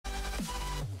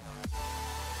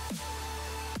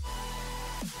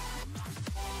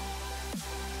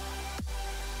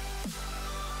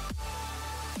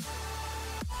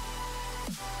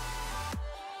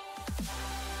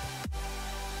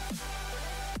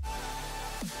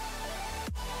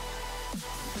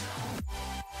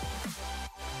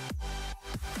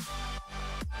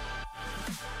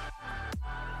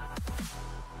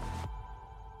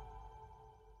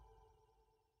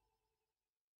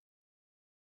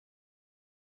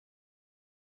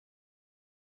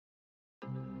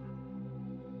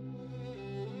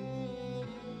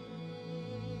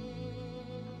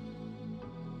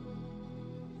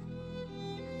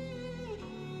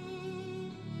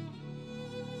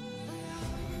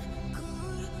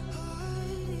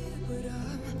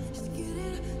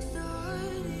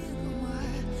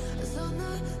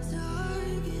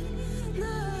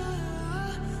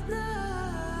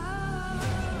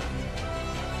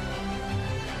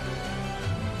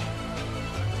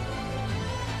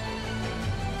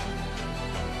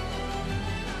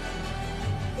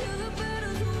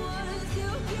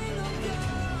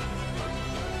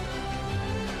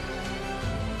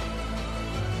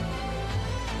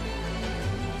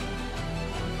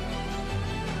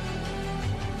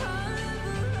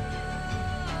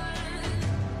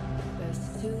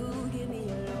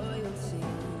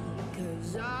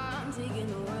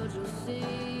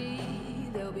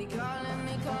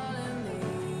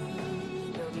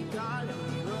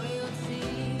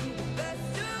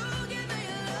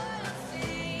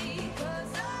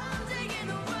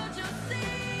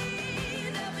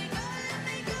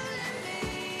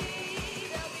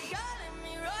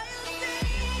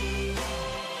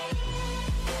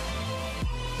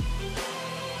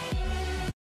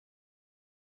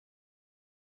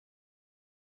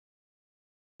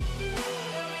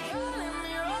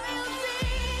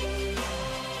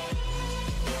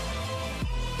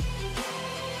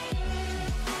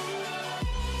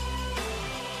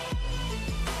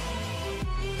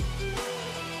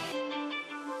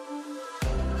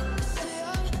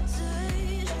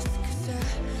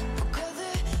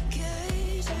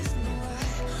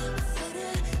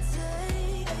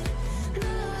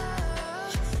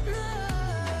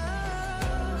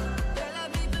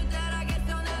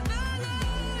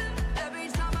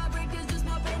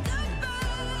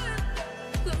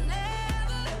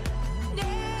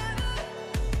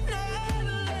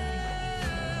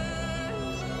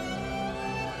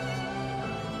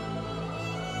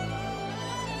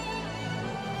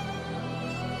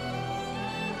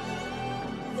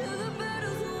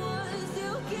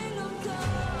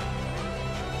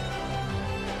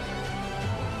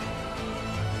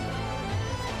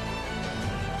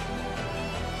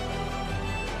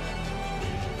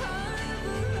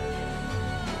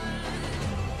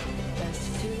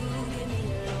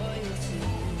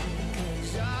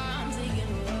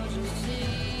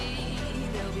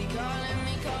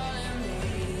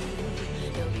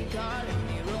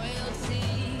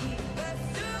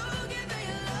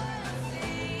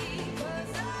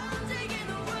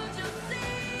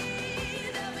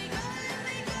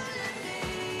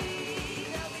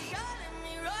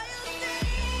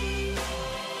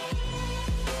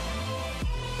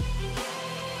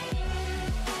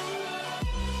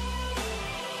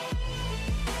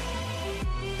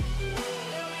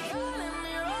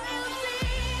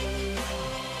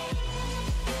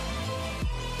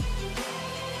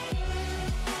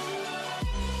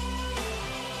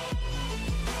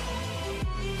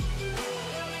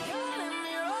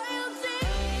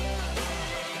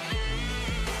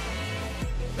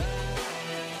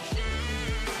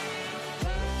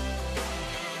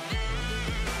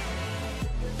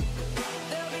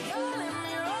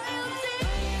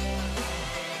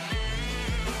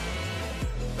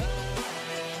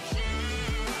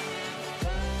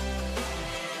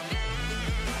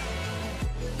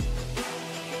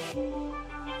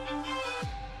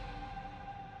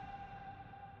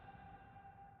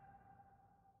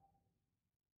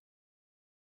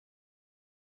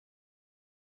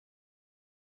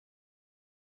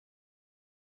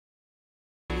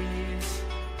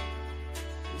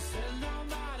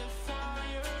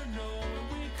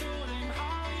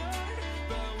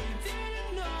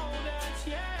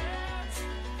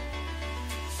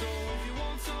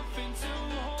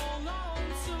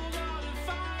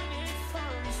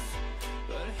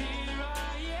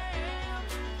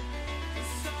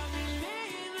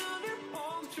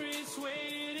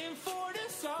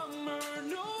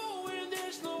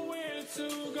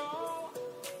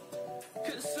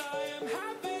am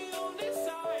happy on this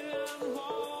island,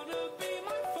 wanna be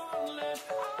my farmland.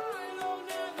 I don't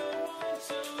ever want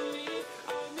to leave,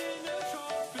 I'm in a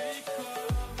tropic club.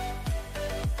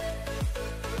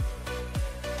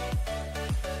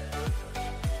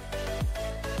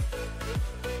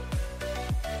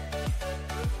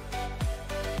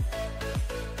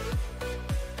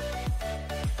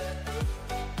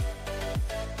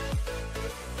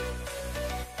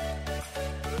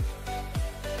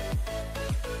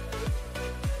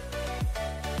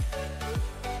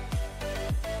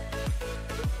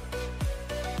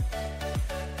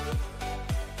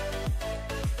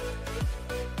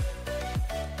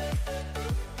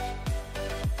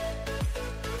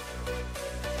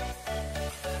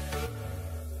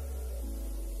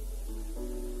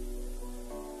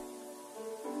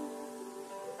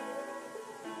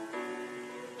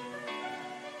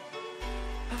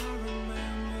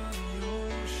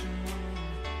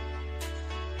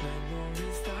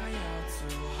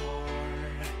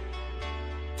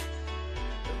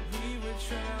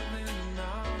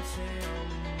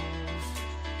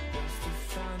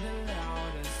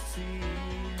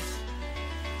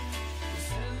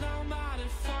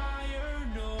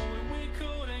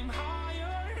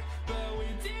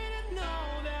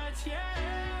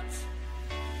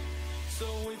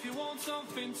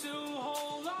 Something to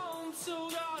hold on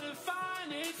to, gotta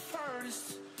find it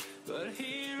first. But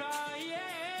here I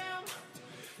am,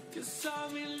 'cause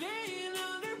I've been laying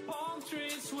under palm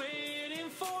trees, waiting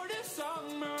for the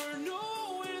summer,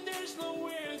 knowing there's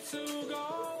nowhere to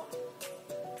go.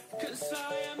 'Cause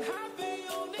I am happy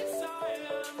on this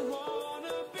island,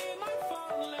 wanna be my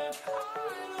farmland.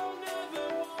 I don't ever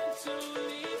want to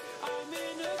leave, I'm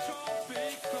in a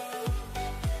tropic club.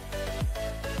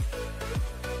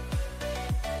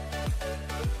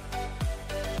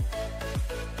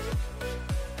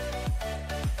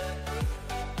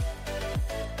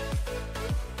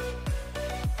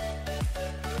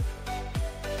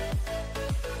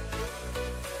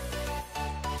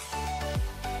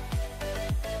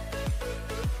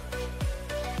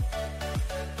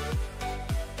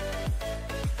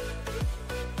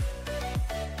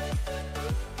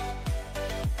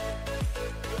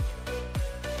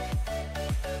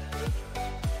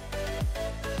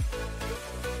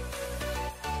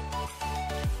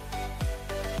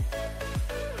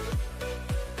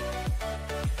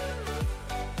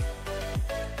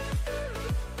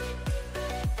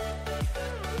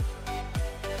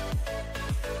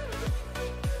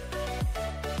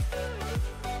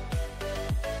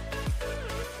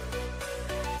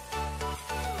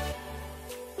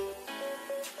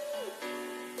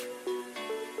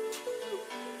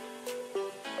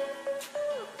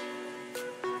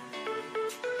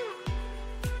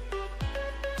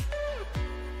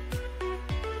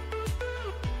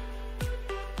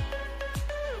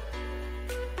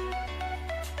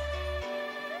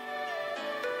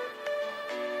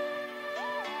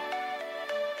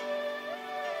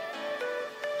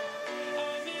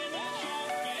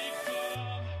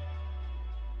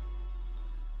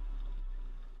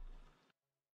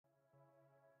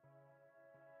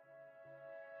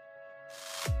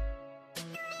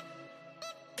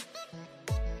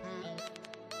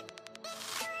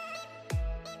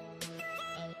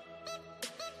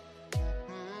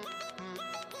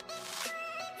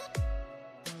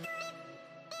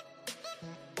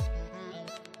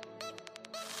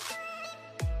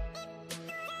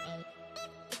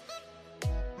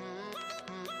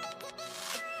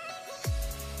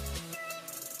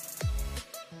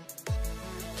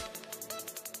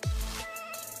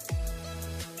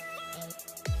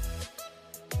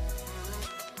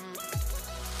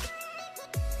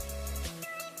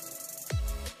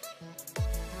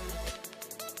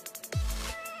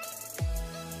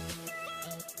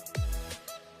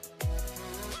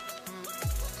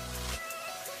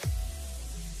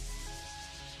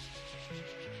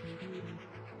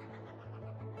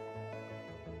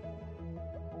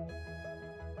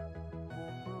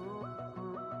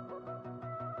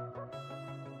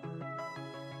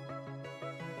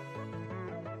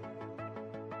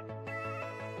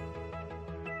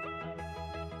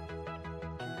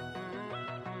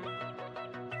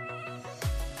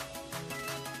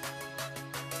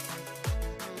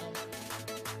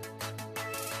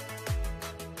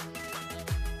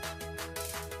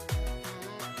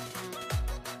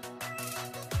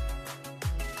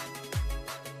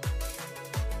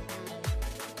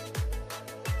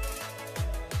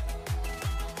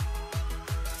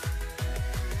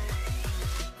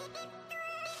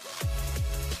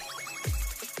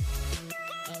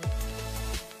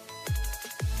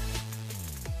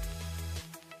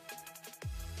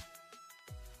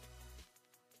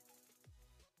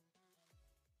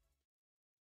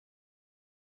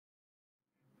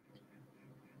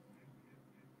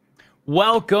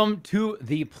 Welcome to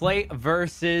the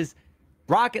PlayVS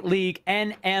Rocket League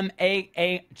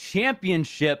NMAA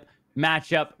Championship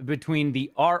matchup between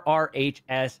the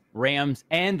RRHS Rams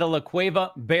and the La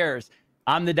Cueva Bears.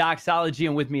 I'm the Doxology,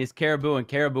 and with me is Caribou. And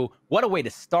Caribou, what a way to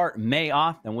start May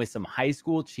off than with some high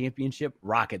school championship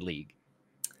Rocket League.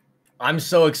 I'm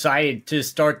so excited to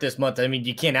start this month. I mean,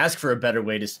 you can't ask for a better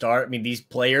way to start. I mean, these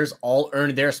players all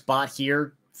earned their spot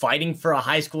here, fighting for a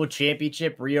high school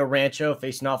championship. Rio Rancho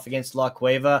facing off against La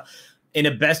Cueva in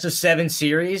a best-of-7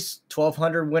 series,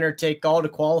 1,200 winner-take-all to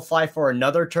qualify for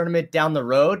another tournament down the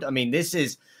road. I mean, this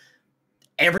is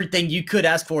everything you could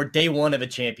ask for day one of a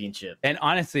championship. And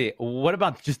honestly, what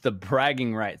about just the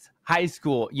bragging rights? High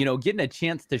school, getting a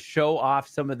chance to show off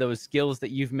some of those skills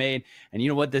that you've made. And you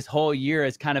know what? This whole year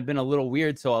has kind of been a little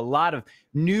weird. So a lot of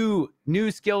new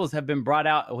skills have been brought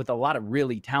out with a lot of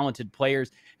really talented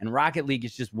players. And Rocket League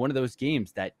is just one of those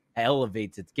games that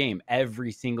elevates its game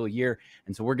every single year.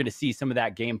 And so we're going to see some of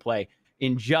that gameplay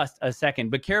in just a second.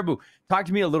 But Caribou, talk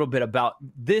to me a little bit about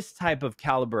this type of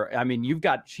caliber. I mean, you've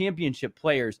got championship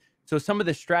players. So some of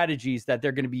the strategies that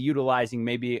they're going to be utilizing,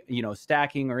 maybe,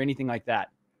 stacking or anything like that.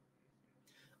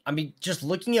 I mean, just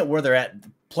looking at where they're at,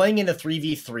 playing in a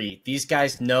 3v3, these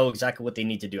guys know exactly what they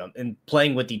need to do. And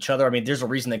playing with each other, I mean, there's a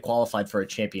reason they qualified for a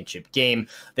championship game.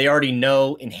 They already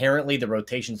know inherently the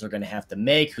rotations they're going to have to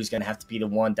make, who's going to have to be the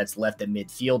one that's left at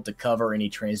midfield to cover any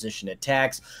transition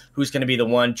attacks, who's going to be the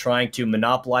one trying to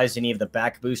monopolize any of the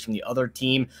back boosts from the other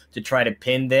team to try to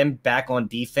pin them back on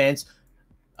defense,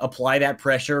 apply that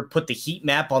pressure, put the heat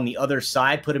map on the other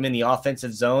side, put them in the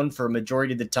offensive zone for a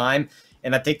majority of the time.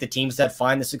 And I think the teams that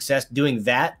find the success doing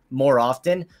that more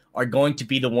often are going to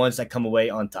be the ones that come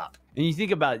away on top. And you think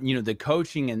about, the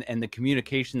coaching and the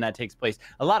communication that takes place.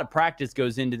 A lot of practice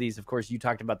goes into these. Of course, you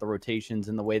talked about the rotations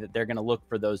and the way that they're going to look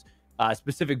for those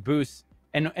specific boosts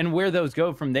and where those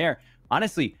go from there.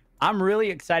 Honestly, I'm really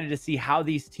excited to see how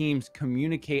these teams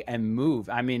communicate and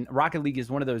move. I mean, Rocket League is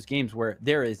one of those games where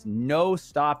there is no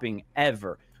stopping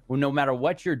ever. Well, no matter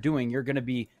what you're doing, you're going to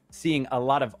be seeing a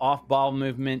lot of off-ball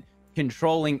movement,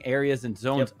 controlling areas and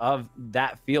zones of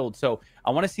that field. So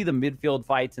I want to see the midfield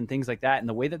fights and things like that, and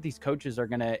the way that these coaches are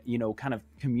going to, kind of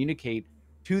communicate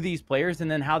to these players, and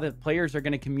then how the players are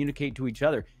going to communicate to each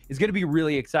other is going to be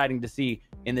really exciting to see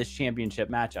in this championship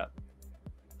matchup.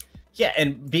 Yeah,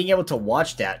 and being able to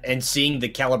watch that and seeing the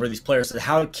caliber of these players,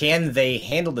 how can they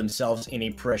handle themselves in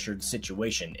a pressured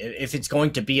situation? If it's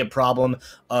going to be a problem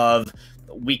of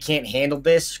we can't handle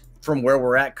this from where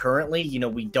we're at currently,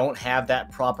 we don't have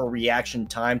that proper reaction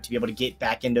time to be able to get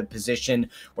back into a position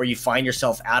where you find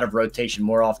yourself out of rotation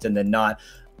more often than not.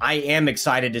 I am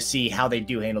excited to see how they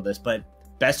do handle this, but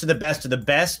best of the best of the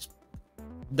best,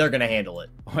 they're going to handle it.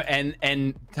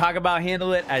 And talk about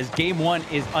handle it, as game one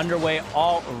is underway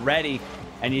already.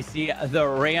 And you see the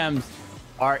Rams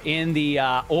are in the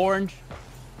orange,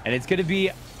 and it's going to be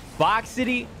Box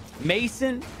City,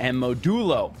 Mason, and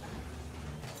Modulo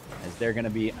as they're going to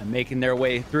be making their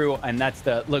way through. And that's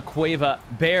the La Cueva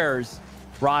Bears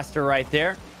roster right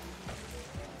there.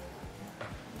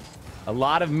 A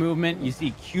lot of movement. You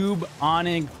see Cube,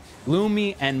 Onig,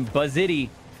 Gloomy, and Buzzity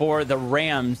for the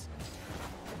Rams.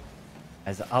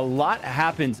 As a lot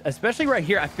happens, especially right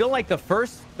here. I feel like the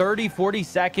first 30-40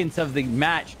 seconds of the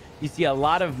match, you see a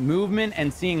lot of movement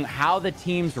and seeing how the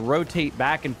teams rotate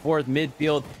back and forth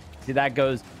midfield. See, that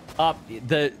goes up.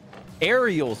 The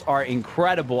aerials are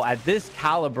incredible at this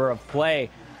caliber of play,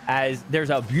 as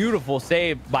there's a beautiful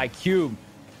save by Cube,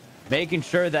 making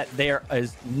sure that there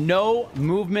is no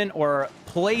movement or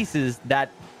places that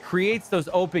creates those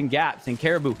open gaps. And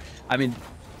Caribou, I mean,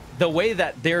 the way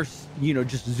that they're,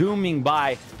 just zooming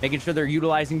by, making sure they're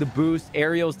utilizing the boost,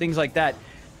 aerials, things like that.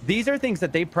 These are things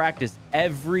that they practice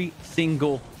every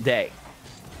single day.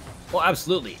 Well,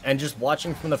 absolutely. And just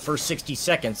watching from the first 60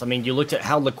 seconds, I mean, you looked at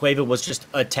how La Cueva was just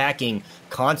attacking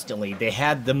constantly. They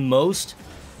had the most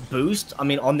boost, I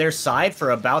mean, on their side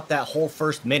for about that whole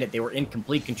first minute. They were in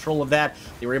complete control of that.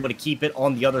 They were able to keep it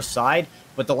on the other side.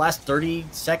 But the last 30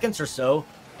 seconds or so,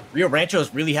 Rio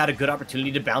Rancho's really had a good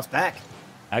opportunity to bounce back.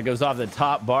 That goes off the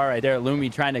top bar right there. Lumi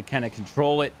trying to kind of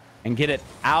control it and get it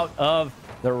out of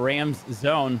the Rams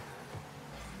zone.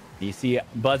 You see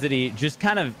Buzzity just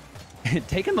kind of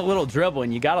taking the little dribble,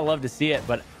 and you gotta love to see it.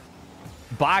 But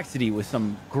Boxity with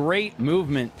some great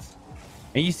movements,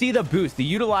 and you see the boost, the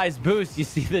utilized boost. You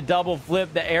see the double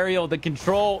flip, the aerial, the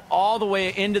control all the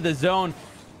way into the zone.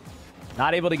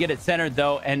 Not able to get it centered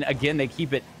though, and again they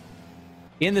keep it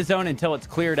in the zone until it's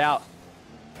cleared out.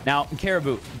 Now,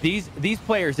 Caribou, these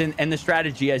players and the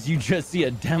strategy, as you just see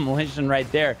a demolition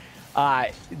right there,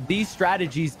 these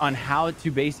strategies on how to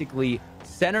basically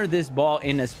center this ball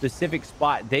in a specific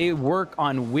spot. They work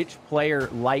on which player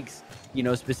likes, you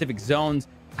know, specific zones,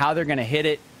 how they're going to hit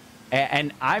it.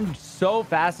 And I'm so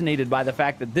fascinated by the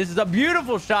fact that this is a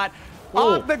beautiful shot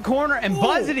off the corner. And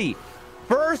Buzzity,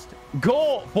 first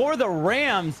goal for the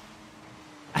Rams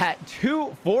at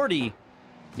 2:40.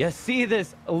 You see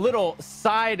this little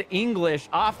side English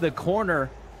off the corner.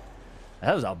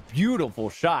 That was a beautiful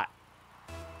shot.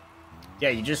 Yeah,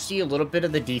 you just see a little bit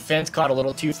of the defense caught a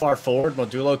little too far forward.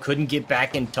 Modulo couldn't get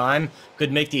back in time,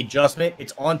 couldn't make the adjustment.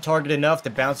 It's on target enough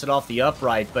to bounce it off the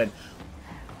upright, but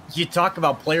you talk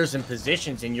about players and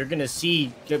positions, and you're going to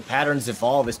see good patterns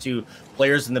evolve as to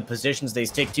players in the positions they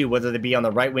stick to, whether they be on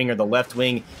the right wing or the left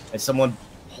wing, and someone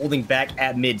holding back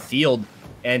at midfield.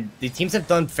 And the teams have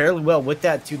done fairly well with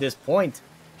that to this point.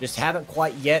 Just haven't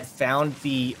quite yet found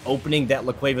the opening that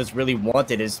La Cueva's really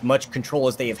wanted. As much control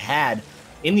as they have had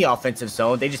in the offensive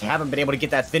zone, they just haven't been able to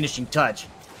get that finishing touch.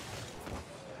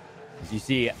 As you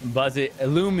see,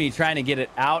 Lumi trying to get it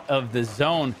out of the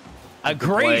zone. A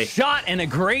great shot and a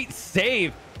great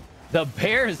save. The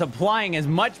Bears applying as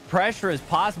much pressure as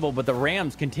possible, but the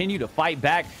Rams continue to fight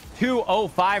back.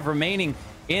 2:05 remaining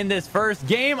in this first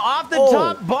game. Off the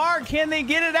top bar, can they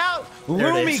get it out?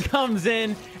 Lumi comes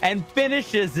in and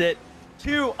finishes it.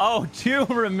 2:02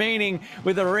 remaining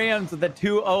with the Rams with a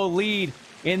 2-0 lead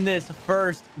in this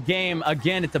first game.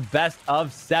 Again, it's a best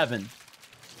of 7.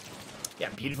 Yeah,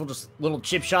 beautiful, just little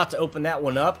chip shot to open that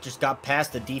one up. Just got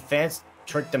past the defense,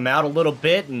 tricked them out a little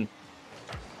bit, and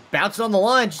bounced on the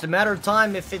line. Just a matter of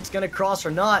time if it's going to cross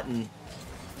or not. And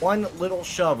one little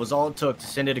shove was all it took to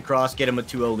send it across, get him a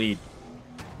 2-0 lead.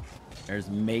 There's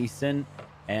Mason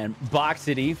and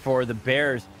Boxity for the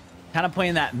Bears. Kind of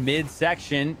playing that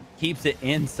midsection, keeps it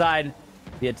inside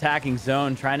the attacking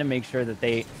zone, trying to make sure that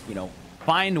they, you know,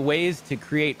 find ways to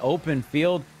create open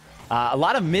field. A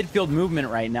lot of midfield movement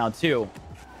right now, too.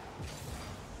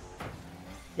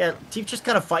 Yeah, team's just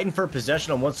kind of fighting for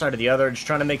possession on one side or the other, just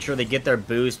trying to make sure they get their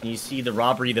boost. And you see the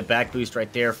robbery, the back boost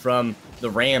right there from the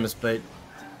Rams, but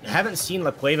haven't seen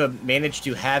La Cueva manage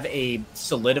to have a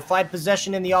solidified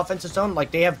possession in the offensive zone.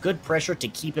 Like, they have good pressure to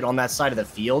keep it on that side of the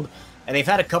field, and they've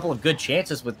had a couple of good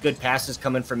chances with good passes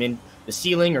coming from in the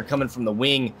ceiling or coming from the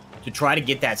wing to try to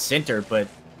get that center, but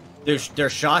their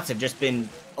shots have just been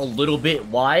a little bit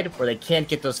wide where they can't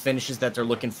get those finishes that they're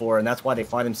looking for, and that's why they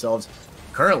find themselves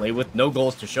currently with no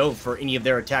goals to show for any of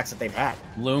their attacks that they've had.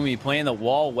 Lumi playing the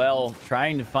wall well,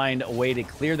 trying to find a way to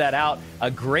clear that out. A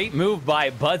great move by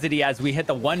Buzzity as we hit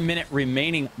the 1 minute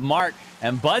remaining mark.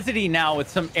 And Buzzity now with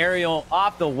some aerial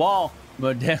off the wall.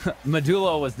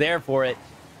 Modulo was there for it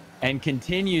and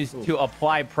continues to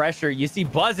apply pressure. You see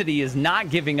Buzzity is not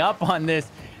giving up on this.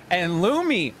 And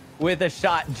Lumi with a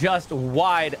shot just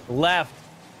wide left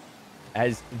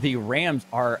as the Rams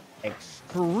are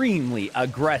extremely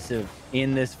aggressive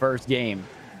in this first game.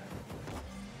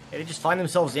 They just find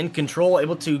themselves in control,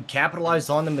 able to capitalize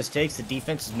on the mistakes the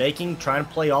defense is making, trying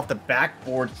to play off the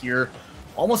backboard here.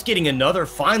 Almost getting another.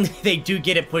 Finally, they do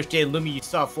get it pushed in. Lumi, you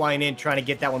saw flying in, trying to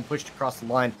get that one pushed across the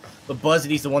line. But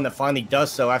Buzzity's the one that finally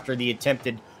does so after the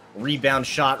attempted rebound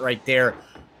shot right there.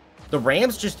 The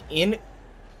Rams just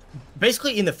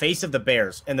basically in the face of the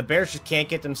Bears, and the Bears just can't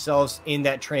get themselves in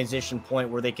that transition point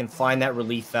where they can find that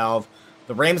relief valve.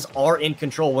 The Rams are in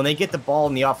control. When they get the ball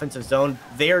in the offensive zone,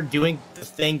 they are doing the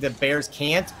thing the Bears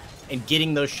can't and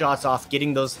getting those shots off,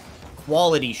 getting those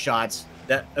quality shots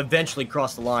that eventually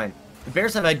cross the line. The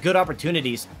Bears have had good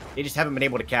opportunities. They just haven't been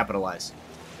able to capitalize.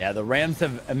 Yeah, the Rams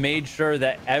have made sure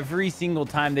that every single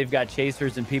time they've got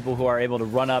chasers and people who are able to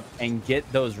run up and get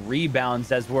those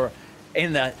rebounds, as we're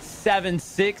in the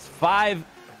 7-6-5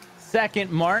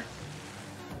 second mark.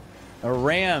 The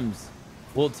Rams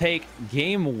will take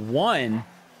game 1.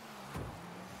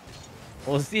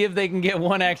 We'll see if they can get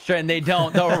one extra, and they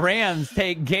don't. The Rams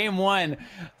take game 1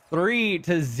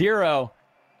 3-0,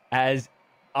 as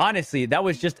honestly, that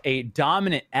was just a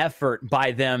dominant effort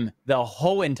by them the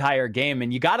whole entire game.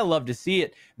 And you got to love to see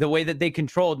it, the way that they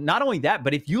controlled. Not only that,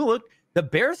 but if you look, the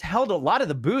Bears held a lot of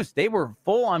the boost. They were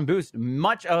full on boost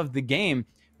much of the game,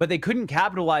 but they couldn't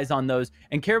capitalize on those.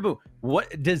 And Caribou,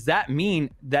 what does that mean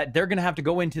that they're going to have to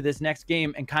go into this next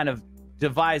game and kind of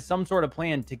devise some sort of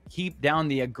plan to keep down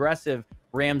the aggressive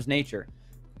Rams nature?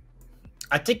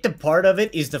 I think the part of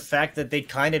it is the fact that they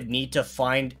kind of need to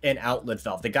find an outlet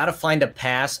valve. They got to find a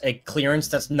pass, a clearance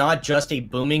that's not just a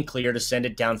booming clear to send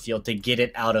it downfield to get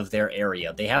it out of their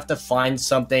area. They have to find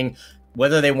something,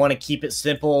 whether they want to keep it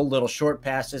simple, little short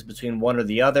passes between one or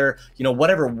the other, you know,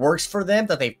 whatever works for them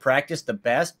that they've practiced the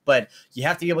best, but you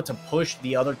have to be able to push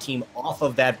the other team off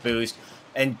of that boost,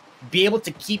 and be able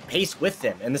to keep pace with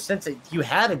them, in the sense that you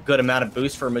had a good amount of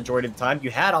boost for a majority of the time. You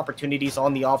had opportunities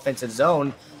on the offensive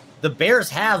zone. The Bears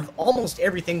have almost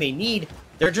everything they need.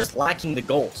 They're just lacking the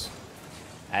goals.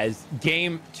 As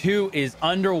game 2 is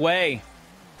underway,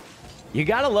 you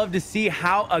gotta love to see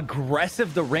how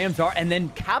aggressive the Rams are and then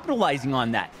capitalizing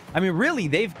on that. I mean, really,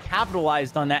 they've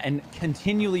capitalized on that and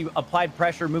continually applied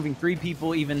pressure, moving 3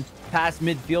 people even past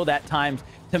midfield at times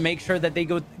to make sure that they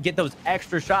go get those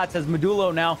extra shots. As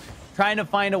Modulo now trying to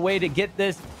find a way to get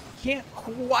this, can't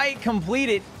quite complete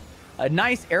it. A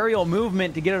nice aerial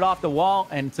movement to get it off the wall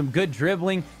and some good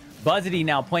dribbling. Buzzity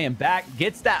now playing back,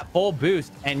 gets that full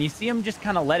boost, and you see him just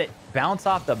kind of let it bounce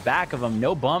off the back of him.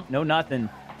 No bump, no nothing.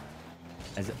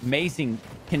 As Mason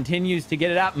continues to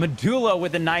get it out. Medulla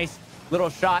with a nice little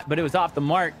shot, but it was off the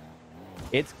mark.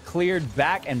 It's cleared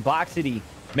back, and Boxity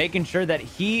making sure that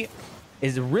he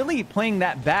is really playing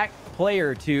that back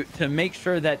player to make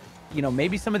sure that, you know,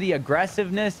 maybe some of the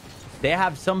aggressiveness, they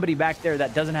have somebody back there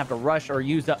that doesn't have to rush or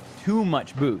use up too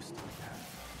much boost.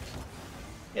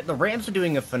 Yeah, the Rams are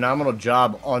doing a phenomenal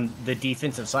job on the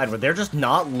defensive side, where they're just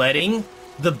not letting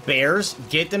the Bears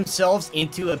get themselves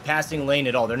into a passing lane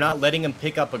at all. They're not letting them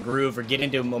pick up a groove or get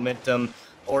into a momentum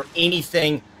or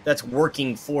anything that's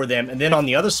working for them. And then on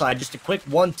the other side, just a quick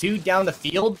 1-2 down the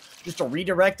field, just a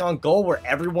redirect on goal where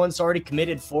everyone's already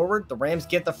committed forward. The Rams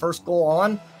get the first goal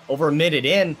on over a minute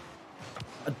in.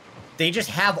 They just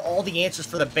have all the answers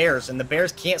for the Bears, and the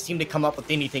Bears can't seem to come up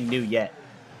with anything new yet.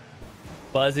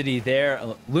 Buzzity there.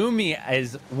 Lumi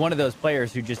is one of those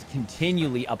players who just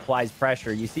continually applies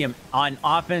pressure. You see him on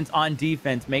offense, on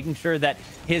defense, making sure that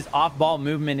his off-ball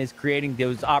movement is creating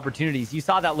those opportunities. You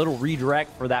saw that little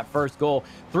redirect for that first goal.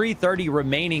 3:30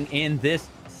 remaining in this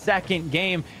second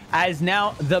game, as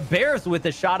now the Bears with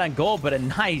a shot on goal, but a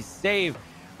nice save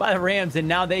by the Rams, and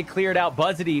now they cleared out.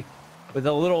 Buzzity with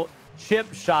a little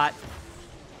chip shot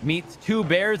meets 2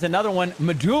 Bears. Another one,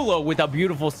 Medulla with a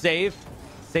beautiful save.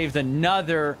 Saves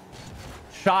another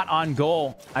shot on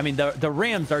goal. I mean, the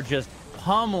Rams are just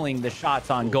pummeling the shots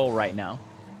on goal right now.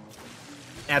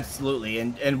 Absolutely.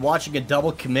 And watching a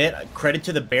double commit, credit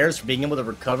to the Bears for being able to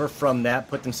recover from that,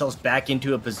 put themselves back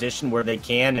into a position where they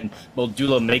can, and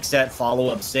Modulo makes that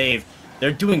follow-up save.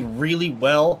 They're doing really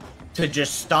well to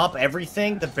just stop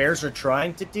everything the Bears are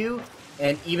trying to do,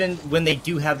 and even when they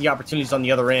do have the opportunities on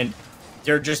the other end,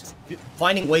 they're just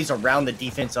finding ways around the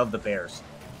defense of the Bears.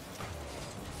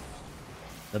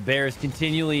 The Bears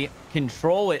continually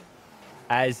control it,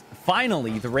 as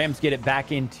finally the Rams get it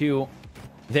back into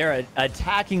their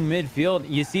attacking midfield.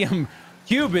 You see him,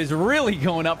 Cube is really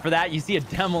going up for that. You see a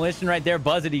demolition right there.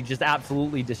 Buzzity just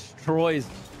absolutely destroys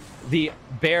the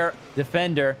Bear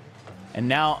defender. And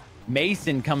now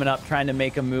Mason coming up trying to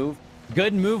make a move.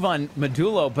 Good move on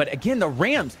Medulla, but again, the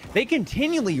Rams, they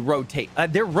continually rotate.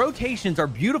 Their rotations are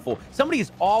beautiful. Somebody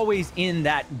is always in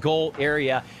that goal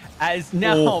area, as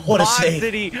now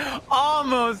Boxity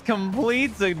almost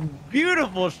completes a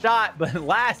beautiful shot, but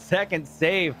last second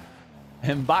save,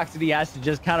 and Boxity has to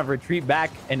just kind of retreat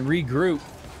back and regroup.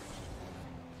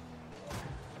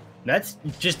 That's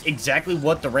just exactly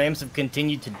what the Rams have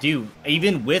continued to do.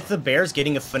 Even with the Bears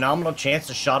getting a phenomenal chance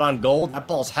to shot on goal, that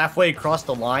ball's halfway across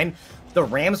the line. The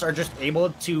Rams are just able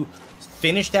to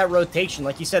finish that rotation.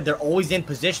 Like you said, they're always in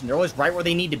position. They're always right where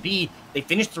they need to be. They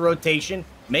finish the rotation,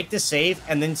 make the save,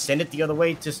 and then send it the other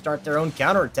way to start their own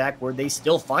counterattack, where they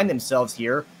still find themselves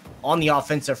here on the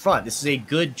offensive front. This is a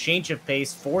good change of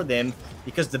pace for them,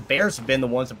 because the Bears have been the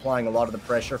ones applying a lot of the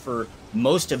pressure for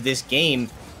most of this game.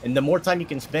 And the more time you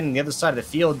can spend on the other side of the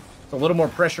field, it's a little more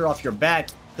pressure off your back,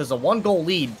 because a 1-goal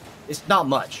lead is not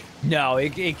much. No,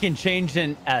 it can change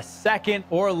in a second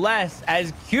or less,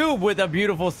 as Cube with a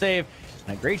beautiful save.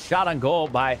 And a great shot on goal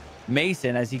by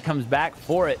Mason as he comes back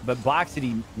for it, but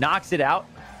Boxity knocks it out.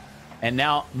 And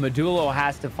now Medulla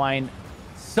has to find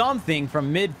something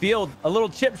from midfield. A little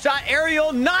chip shot,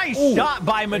 aerial, nice shot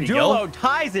by Medulla,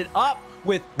 ties it up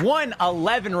with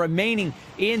 1:11 remaining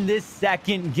in this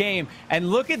second game. And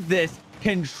look at this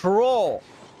control,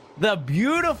 the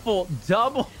beautiful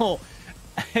double.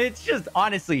 It's just,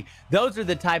 honestly, those are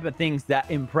the type of things that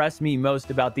impress me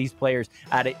most about these players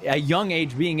at a young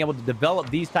age, being able to develop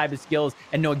these type of skills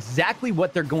and know exactly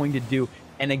what they're going to do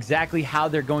and exactly how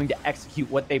they're going to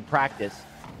execute what they practice.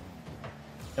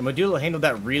 And Medulla handled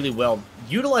that really well,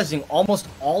 utilizing almost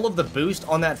all of the boost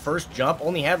on that first jump.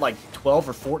 Only had like 12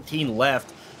 or 14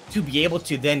 left to be able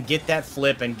to then get that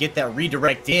flip and get that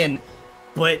redirect in.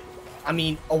 But, I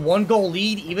mean, a 1-goal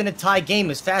lead, even a tie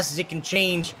game, as fast as it can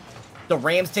change, the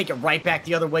Rams take it right back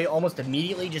the other way almost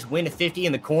immediately, just win a 50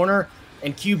 in the corner,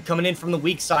 and Cube coming in from the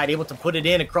weak side, able to put it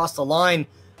in across the line.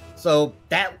 So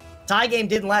that tie game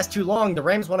didn't last too long. The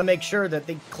Rams want to make sure that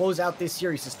they close out this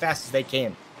series as fast as they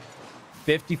can.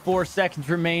 54 seconds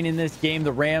remain in this game.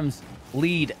 The Rams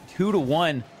lead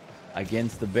 2-1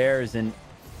 against the Bears, and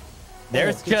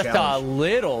there's just a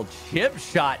little chip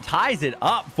shot, ties it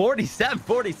up,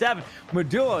 47-47.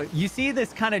 Medulla, you see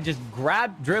this kind of just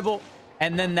grab, dribble,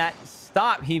 and then that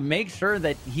stop. He makes sure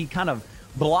that he kind of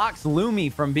blocks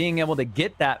Lumi from being able to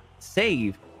get that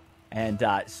save, and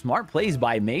smart plays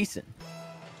by Mason.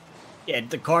 Yeah,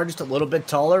 the car just a little bit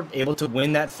taller, able to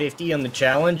win that 50 on the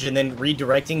challenge, and then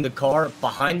redirecting the car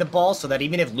behind the ball so that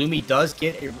even if Lumi does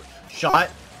get a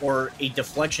shot or a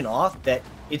deflection off, that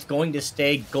it's going to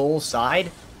stay goal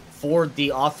side for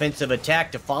the offensive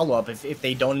attack to follow up if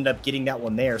they don't end up getting that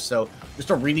one there. So just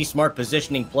a really smart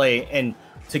positioning play, and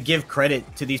to give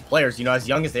credit to these players, you know, as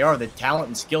young as they are, the talent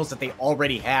and skills that they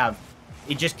already have,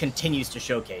 it just continues to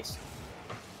showcase.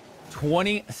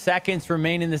 20 seconds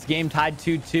remain in this game, tied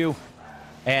 2-2,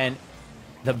 and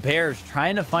the Bears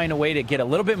trying to find a way to get a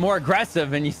little bit more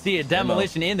aggressive, and you see a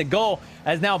demolition in the goal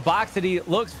as now Boxity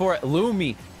looks for it.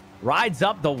 Lumi rides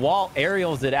up the wall,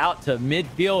 aerials it out to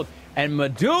midfield, and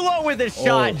Medulla with a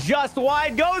shot just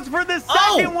wide, goes for the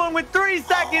second one with 3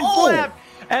 seconds left,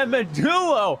 and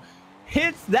Medulla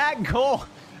hits that goal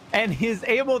and is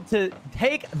able to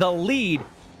take the lead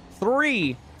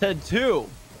 3-2.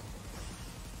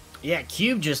 Yeah,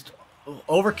 Cube just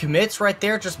overcommits right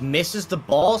there, just misses the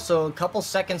ball, so a couple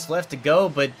seconds left to go,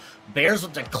 but Bears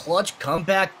with a clutch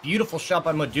comeback. Beautiful shot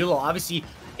by Medulla, obviously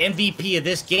MVP of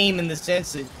this game in the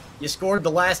sense that you scored the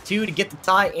last two to get the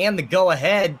tie and the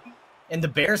go-ahead, and the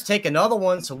Bears take another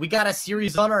one, so we got a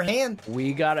series on our hand.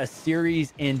 We got a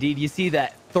series indeed. You see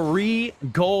that 3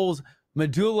 goals.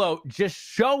 Medulla just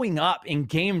showing up in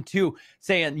game 2,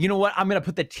 saying, you know what, I'm going to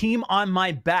put the team on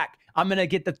my back. I'm going to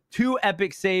get the 2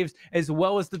 epic saves as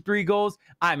well as the 3 goals.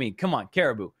 I mean, come on,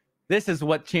 Caribou. This is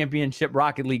what Championship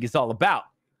Rocket League is all about.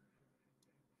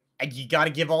 And you got to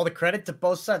give all the credit to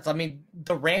both sides. I mean,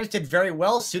 the Rams did very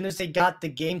well. As soon as they got the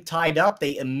game tied up,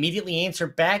 they immediately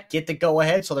answered back, get the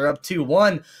go-ahead, so they're up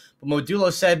 2-1. But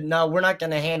Medulla said, no, we're not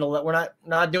going to handle it. We're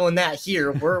not doing that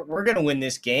here. We're going to win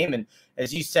this game. And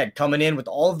as you said, coming in with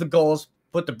all of the goals,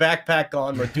 put the backpack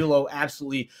on, Medulla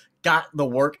absolutely got the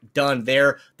work done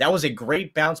there. That was a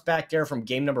great bounce back there from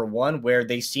game number 1, where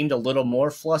they seemed a little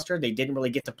more flustered. They didn't really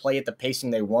get to play at the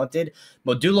pacing they wanted.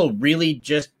 Medulla really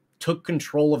just took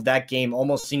control of that game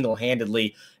almost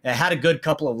single-handedly. Had a good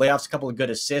couple of layoffs, a couple of good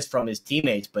assists from his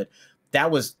teammates, but that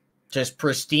was just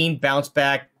pristine bounce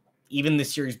back, even the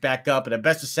series back up, and a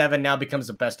best of 7 now becomes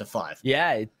a best of 5.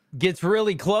 Yeah, it gets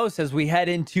really close as we head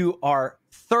into our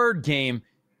 3rd game,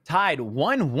 tied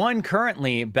 1-1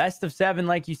 currently. Best of 7,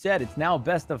 like you said, it's now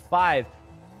best of 5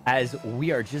 as we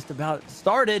are just about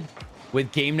started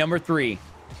with game number 3.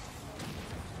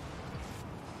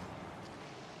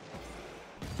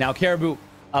 Now, Caribou,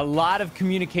 a lot of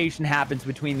communication happens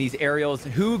between these aerials.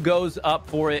 Who goes up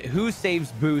for it? Who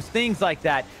saves boost? Things like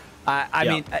that. I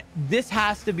mean, this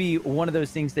has to be one of those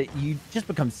things that you just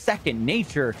become second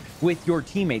nature with your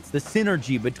teammates. The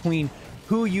synergy between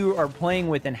who you are playing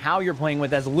with and how you're playing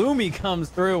with, as Lumi comes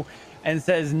through and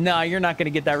says, no, you're not going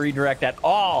to get that redirect at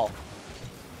all.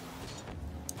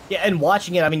 Yeah, and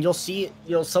watching it, I mean, you'll see,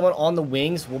 someone on the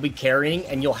wings will be carrying,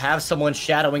 and you'll have someone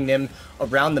shadowing them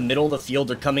around the middle of the field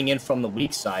or coming in from the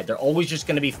weak side. They're always just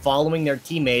going to be following their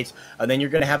teammates, and then you're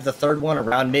going to have the third one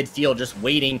around midfield just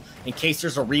waiting in case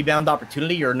there's a rebound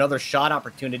opportunity or another shot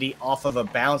opportunity off of a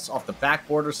bounce off the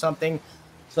backboard or something.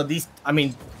 So these, I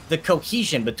mean, the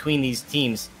cohesion between these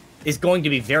teams is going to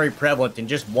be very prevalent, and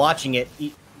just watching it,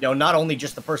 you know, not only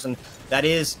just the person that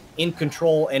is in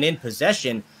control and in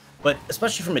possession, but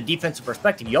especially from a defensive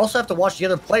perspective, you also have to watch the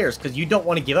other players because you don't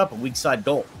want to give up a weak side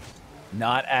goal.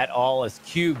 Not at all, as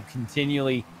Cube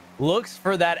continually looks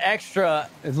for that extra.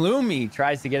 Lumi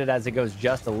tries to get it as it goes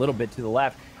just a little bit to the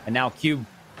left. And now Cube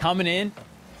coming in,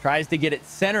 tries to get it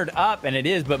centered up, and it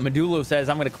is, but Medulla says,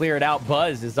 I'm going to clear it out.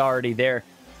 Buzz is already there.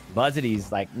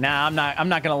 Buzzity's like, nah, I'm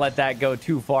not going to let that go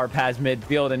too far past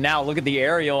midfield. And now look at the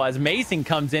aerial as Mason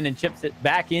comes in and chips it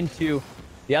back into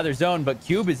the other zone, but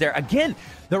Cube is there. Again,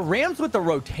 the Rams with the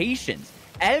rotations.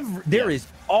 There is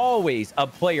always a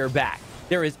player back.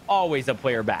 There is always a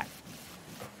player back.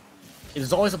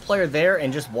 There's always a player there,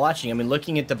 and just watching, I mean,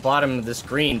 looking at the bottom of the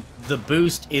screen, the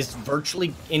boost is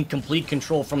virtually in complete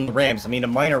control from the Rams. I mean, a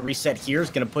minor reset here is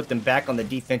going to put them back on the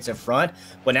defensive front,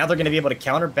 but now they're going to be able to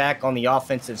counter back on the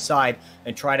offensive side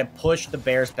and try to push the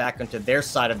Bears back onto their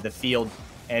side of the field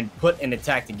and put an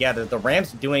attack together. The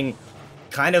Rams doing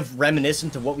kind of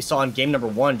reminiscent of what we saw in game number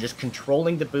 1, just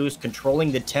controlling the boost,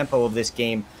 controlling the tempo of this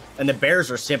game, and the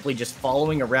Bears are simply just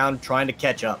following around, trying to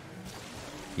catch up.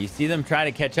 You see them try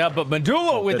to catch up, but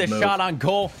Medulla with a shot on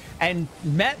goal and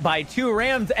met by 2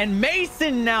 Rams. And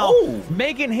Mason now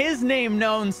making his name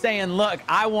known, saying, look,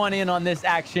 I want in on this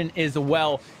action as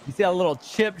well. You see a little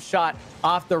chip shot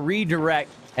off the redirect,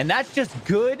 and that's just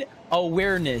good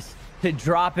awareness to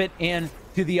drop it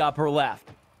into the upper left.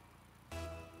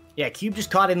 Yeah, Cube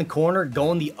just caught in the corner,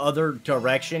 going the other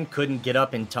direction, couldn't get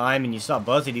up in time, and you saw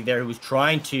Buzzity there who was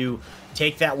trying to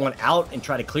take that one out and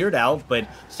try to clear it out, but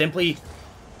simply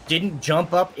didn't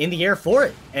jump up in the air for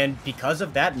it, and because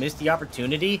of that, missed the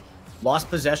opportunity, lost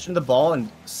possession of the ball,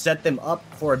 and set them up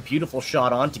for a beautiful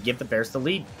shot on to give the Bears the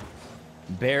lead.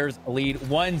 Bears lead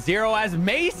 1-0 as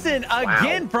Mason,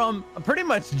 again from pretty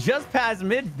much just past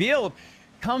midfield,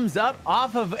 comes up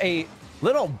off of a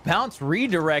little bounce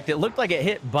redirect. It looked like it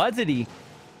hit Buzzity,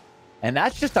 and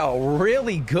that's just a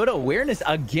really good awareness.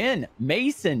 Again,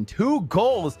 Mason, 2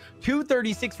 goals,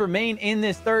 2:36 remain in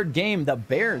this third game. The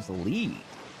Bears lead.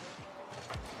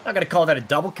 Not going to call that a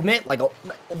double commit, like a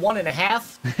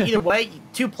 1.5. Either way,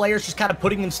 2 players just kind of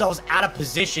putting themselves out of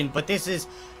position, but this is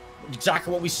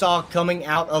exactly what we saw coming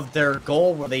out of their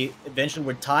goal where they eventually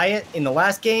would tie it in the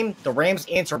last game. The Rams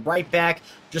answer right back,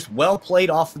 just well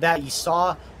played off of that. You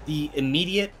saw the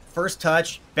immediate first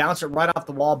touch, bounce it right off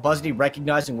the wall, Buzzity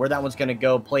recognizing where that one's going to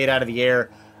go, play it out of the air.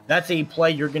 That's a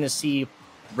play you're going to see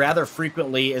rather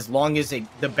frequently as long as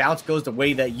the bounce goes the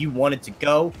way that you want it to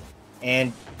go.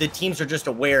 And the teams are just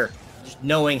aware, just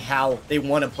knowing how they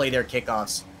want to play their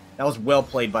kickoffs. That was well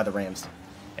played by the Rams.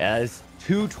 As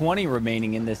 2:20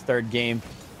 remaining in this third game,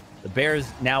 the Bears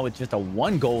now with just a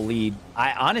 1-goal lead.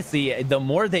 I honestly, the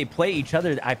more they play each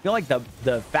other, I feel like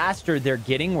the faster they're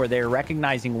getting, where they're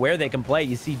recognizing where they can play.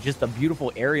 You see just the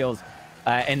beautiful aerials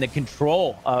and the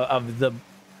control of the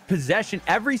possession.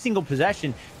 Every single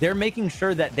possession, they're making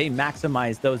sure that they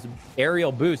maximize those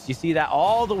aerial boosts. You see that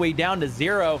all the way down to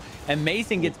 0, and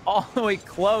Mason gets all the way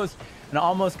close and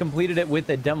almost completed it with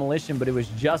a demolition, but it was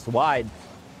just wide.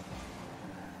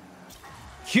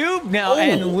 Cube now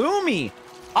and Lumi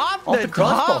off the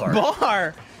top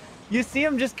bar. You see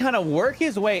him just kind of work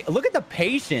his way. Look at the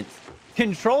patience,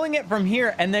 controlling it from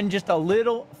here, and then just a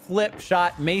little flip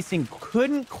shot. Mason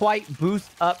couldn't quite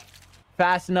boost up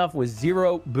fast enough with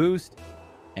 0 boost,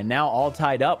 and now all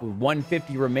tied up with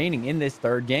 150 remaining in this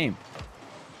third game.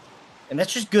 And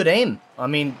that's just good aim. I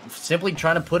mean, simply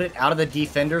trying to put it out of the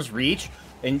defender's reach,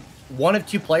 and one of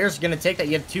 2 players are going to take that.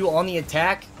 You have 2 on the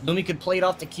attack. Lumi could play it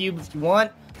off to Cube if you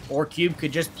want, or Cube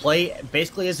could just play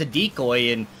basically as a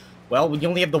decoy. And, well, when you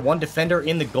only have the 1 defender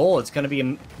in the goal, it's going to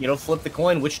be, flip the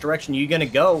coin. Which direction are you going to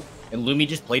go? And Lumi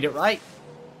just played it right.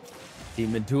 See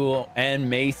Medulla and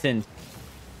Mason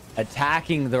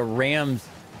attacking the Rams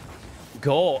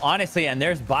goal, honestly, and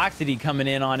there's Boxity coming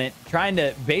in on it, trying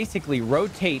to basically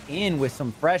rotate in with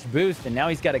some fresh boost, and now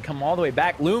he's got to come all the way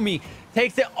back. Lumi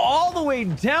takes it all the way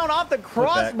down off the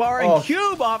crossbar, and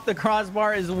Cube off the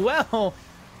crossbar as well,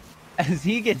 as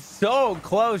he gets so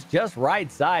close, just right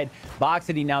side.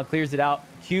 Boxity now clears it out.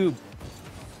 Cube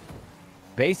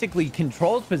basically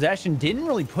controls possession, didn't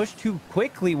really push too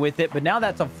quickly with it, but now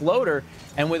that's a floater,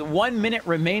 and with 1 minute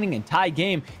remaining in tie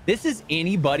game, this is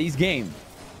anybody's game.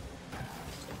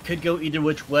 Could go either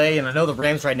which way, and I know the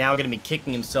Rams right now are going to be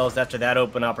kicking themselves after that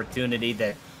open opportunity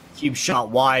that Cube shot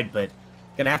wide, but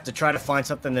going to have to try to find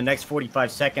something in the next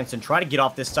 45 seconds and try to get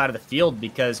off this side of the field,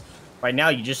 because right now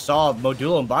you just saw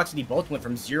Medulla and Boxity both went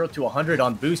from 0 to 100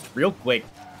 on boost real quick,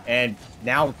 and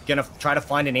now going to try to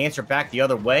find an answer back the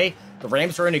other way. The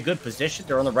Rams are in a good position.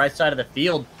 They're on the right side of the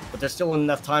field, but there's still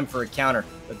enough time for a counter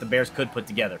that the Bears could put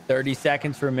together. 30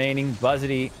 seconds remaining.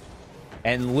 Buzzity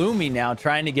and Lumi now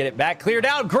trying to get it back. Cleared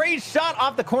out. Great shot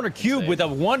off the corner. Cube with a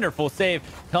wonderful save.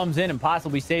 Comes in and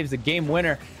possibly saves the game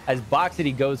winner as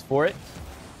Boxity goes for it.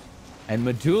 And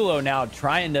Medulla now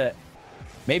trying to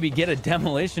maybe get a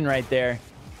demolition right there.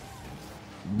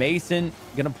 Mason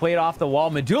going to play it off the wall.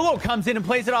 Medulla comes in and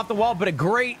plays it off the wall, but a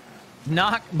great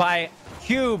knock by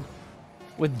Cube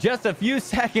with just a few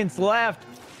seconds left.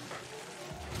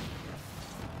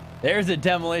 There's a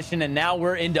demolition, and now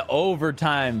we're into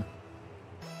overtime.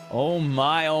 Oh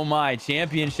my,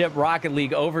 Championship Rocket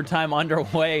League overtime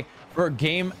underway for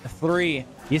game 3.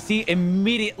 You see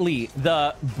immediately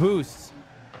the boosts.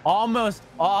 Almost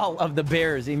all of the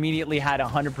Bears immediately had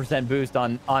 100% boost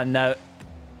on the.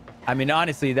 I mean,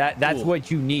 honestly, that's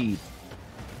what you need.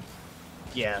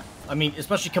 Yeah, I mean,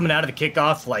 especially coming out of the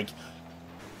kickoff, like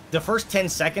the first 10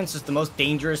 seconds is the most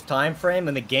dangerous time frame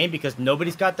in the game because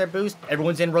nobody's got their boost.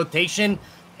 Everyone's in rotation,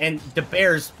 and the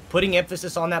Bears putting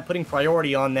emphasis on that, putting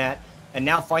priority on that, and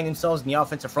now find themselves in the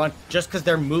offensive front just because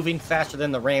they're moving faster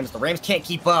than the Rams. The Rams can't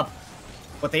keep up,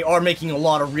 but they are making a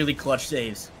lot of really clutch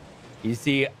saves. You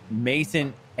see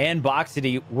Mason and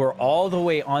Boxity were all the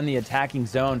way on the attacking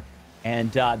zone,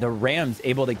 and the Rams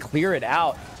able to clear it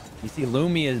out. You see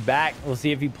Lumi is back. We'll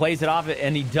see if he plays it off,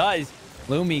 and he does.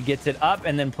 Lumi gets it up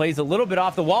and then plays a little bit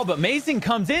off the wall, but Mason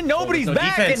comes in. Nobody's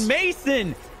back, defense. And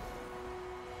Mason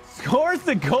scores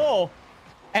the goal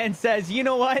and says, you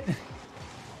know what?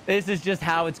 This is just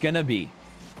how it's going to be.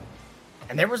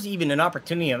 And there was even an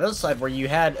opportunity on the other side where you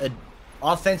had an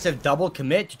offensive double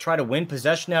commit to try to win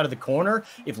possession out of the corner.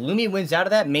 If Lumi wins out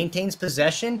of that, maintains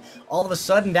possession, all of a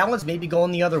sudden that one's maybe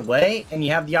going the other way, and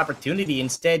you have the opportunity.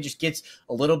 Instead, just gets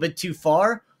a little bit too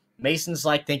far. Mason's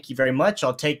like, thank you very much,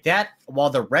 I'll take that. While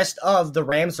the rest of the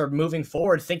Rams are moving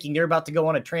forward, thinking they're about to go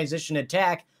on a transition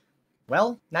attack.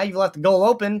 Well, now you've left the goal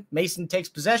open. Mason takes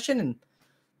possession, and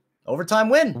overtime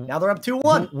win. Now they're up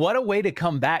 2-1. What a way to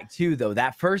come back, too, though.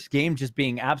 That first game just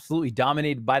being absolutely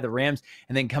dominated by the Rams,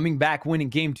 and then coming back, winning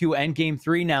game 2 and game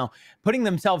 3 now, putting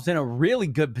themselves in a really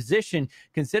good position,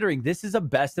 considering this is a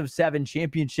best-of-7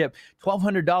 championship.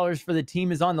 $1,200 for the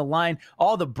team is on the line.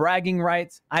 All the bragging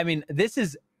rights. I mean, this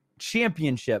is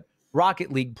championship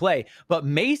Rocket League play. But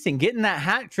Mason getting that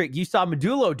hat trick, you saw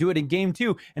Medulo do it in game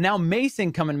 2, and now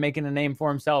Mason coming making a name for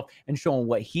himself and showing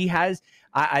what he has.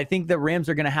 I think the Rams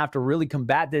are going to have to really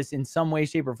combat this in some way,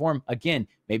 shape, or form. Again,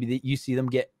 maybe that you see them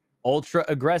get ultra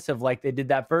aggressive like they did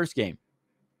that first game.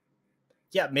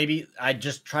 Yeah, maybe I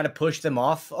just try to push them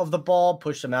off of the ball,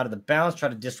 push them out of the bounce, try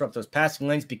to disrupt those passing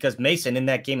lanes, because Mason, in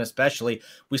that game especially,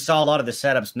 we saw a lot of the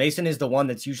setups. Mason is the one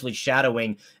that's usually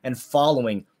shadowing and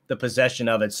following the possession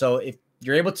of it. So if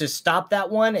you're able to stop that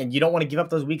one and you don't want to give up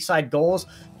those weak side goals,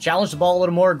 challenge the ball a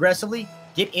little more aggressively,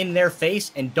 get in their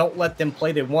face, and don't let them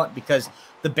play they want, because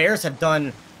the Bears have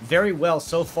done very well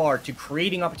so far to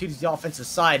creating opportunities on the offensive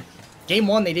side. Game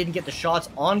 1, they didn't get the shots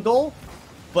on goal,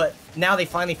 but now they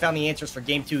finally found the answers for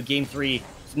game 2, game 3. So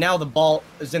now the ball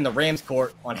is in the Rams'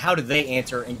 court on how do they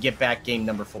answer and get back game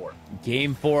number 4.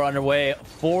 Game 4 underway.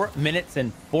 4 minutes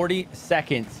and 40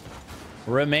 seconds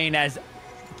remain as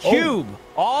Cube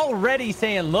already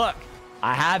saying, look,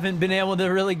 I haven't been able to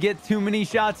really get too many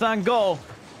shots on goal,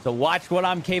 so watch what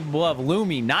I'm capable of.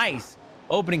 Lumi, nice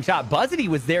opening shot. Buzzity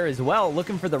was there as well,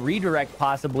 looking for the redirect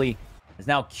possibly, as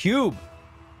now Cube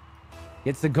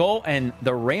gets the goal, and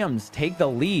the Rams take the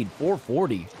lead.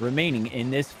 4:40 remaining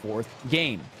in this 4th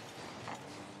game.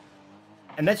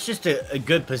 And that's just a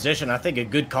good position. I think a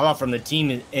good call from the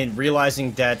team in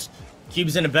realizing that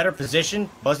Cube's in a better position.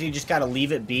 Buzzity just got to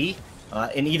leave it be.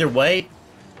 In either way,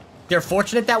 they're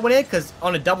fortunate that went in, because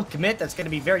on a double commit, that's going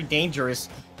to be very dangerous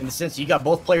in the sense you got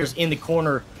both players in the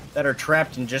corner that are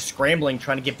trapped and just scrambling,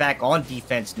 trying to get back on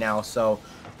defense now. So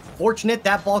fortunate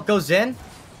that ball goes in.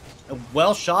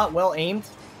 Well shot, well aimed,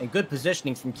 and good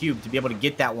positioning from Cube to be able to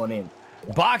get that one in.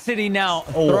 Boxity now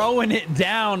throwing it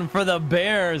down for the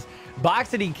Bears.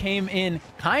 Boxity came in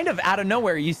kind of out of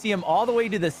nowhere. You see him all the way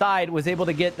to the side, was able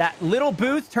to get that little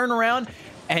boost, turn around,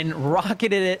 and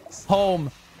rocketed it home.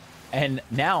 And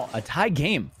now a tie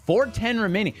game. 4:10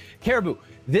 remaining. Caribou,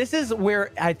 this is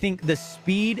where I think the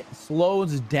speed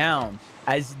slows down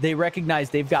as they recognize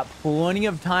they've got plenty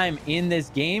of time in this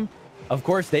game. Of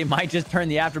course, they might just turn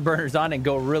the afterburners on and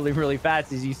go really, really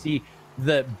fast. As you see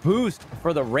the boost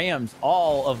for the Rams,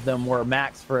 all of them were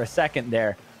max for a second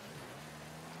there.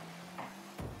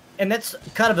 And that's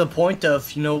kind of the point of,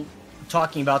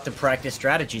 talking about the practice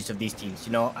strategies of these teams.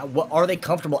 What are they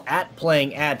comfortable at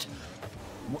playing at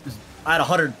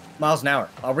 100 miles an hour?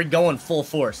 Are we going full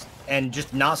force and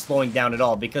just not slowing down at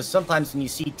all? Because sometimes when you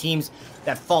see teams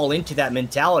that fall into that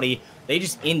mentality, they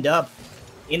just end up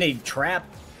in a trap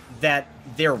that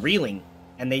they're reeling,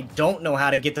 and they don't know how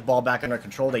to get the ball back under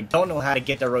control. They don't know how to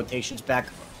get their rotations back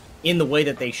in the way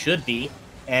that they should be,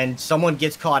 and someone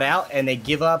gets caught out and they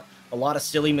give up a lot of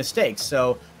silly mistakes.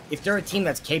 So if they're a team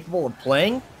that's capable of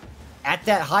playing at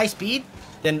that high speed,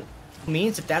 then it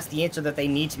means if that's the answer that they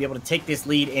need to be able to take this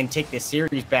lead and take this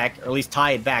series back, or at least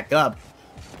tie it back up,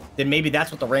 then maybe that's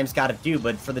what the Rams got to do.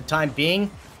 But for the time being,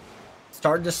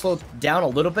 starting to slow down a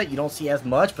little bit. You don't see as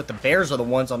much, but the Bears are the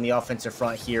ones on the offensive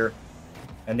front here,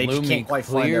 and they just can't quite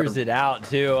find clears it out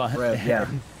too. Yeah.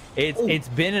 It's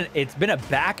been a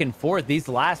back and forth these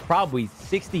last probably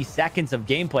 60 seconds of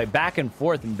gameplay, back and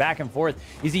forth and back and forth.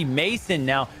 You see Mason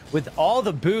now with all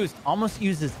the boost, almost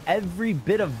uses every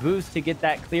bit of boost to get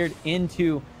that cleared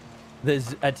into the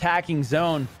attacking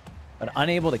zone, but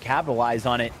unable to capitalize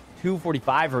on it.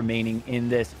 2:45 remaining in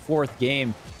this 4th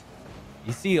game.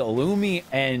 You see Lumi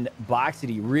and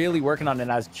Boxity really working on it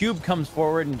as Cube comes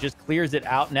forward and just clears it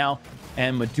out now.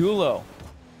 And Medulo,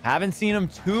 haven't seen him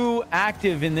too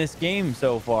active in this game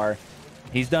so far.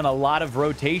 He's done a lot of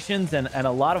rotations and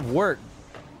a lot of work.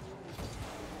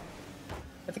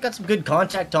 got some good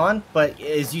contact on, but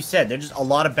as you said, there's just a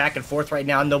lot of back and forth right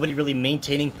now. Nobody really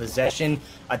maintaining possession.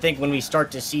 I think when we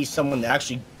start to see someone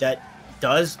that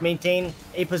does maintain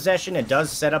a possession and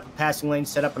does set up a passing lane,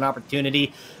 set up an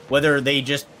opportunity, whether they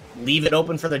just leave it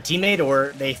open for their teammate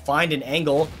or they find an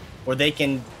angle where they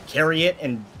can carry it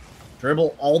and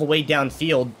dribble all the way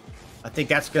downfield, I think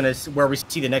that's where we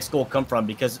see the next goal come from,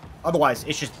 because otherwise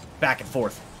it's just back and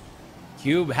forth.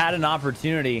 Cube had an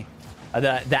opportunity.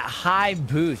 That high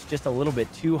boost, just a little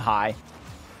bit too high.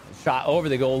 Shot over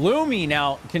the goal. Lumi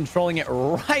now controlling it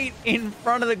right in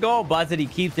front of the goal. Buzzity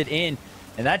keeps it in.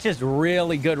 And that's just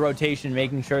really good rotation,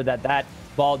 making sure that that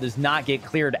ball does not get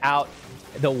cleared out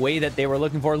the way that they were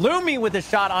looking for. Lumi with a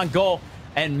shot on goal.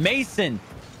 And Mason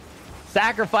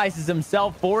sacrifices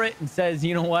himself for it and says,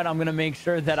 you know what? I'm going to make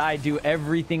sure that I do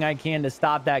everything I can to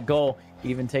stop that goal. He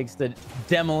even takes the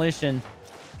demolition.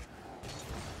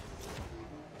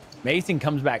 Mason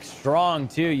comes back strong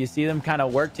too. You see them kind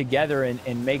of work together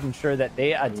in making sure that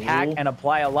they attack and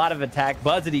apply a lot of attack.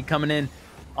 Buzzity coming in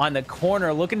on the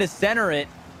corner, looking to center it.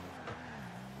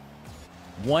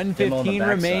 1:15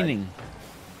 remaining.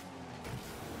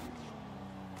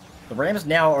 The Rams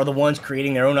now are the ones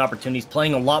creating their own opportunities,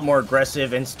 playing a lot more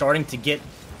aggressive and starting to get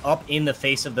up in the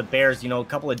face of the Bears. You know, a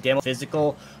couple of demo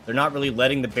physical. They're not really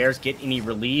letting the Bears get any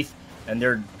relief. And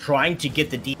they're trying to get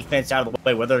the defense out of the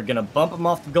way, whether they're going to bump them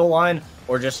off the goal line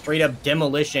or just straight up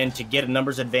demolition to get a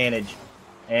numbers advantage.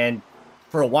 And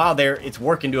for a while there, it's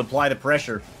working to apply the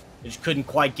pressure. They just couldn't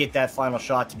quite get that final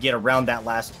shot to get around that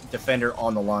last defender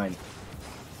on the line.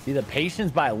 See the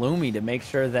patience by Lumi to make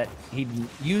sure that he didn't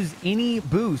use any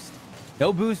boost.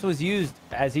 No boost was used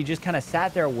as he just kind of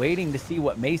sat there waiting to see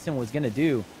what Mason was going to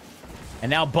do. And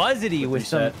now Buzzity with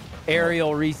some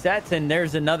aerial resets, and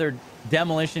there's another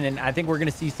demolition, and I think we're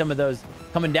going to see some of those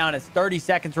coming down as 30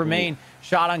 seconds remain.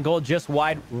 Shot on goal just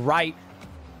wide right,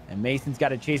 and Mason's got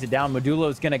to chase it down.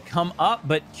 Modulo's going to come up,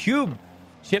 but Cube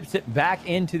chips it back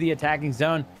into the attacking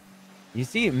zone. You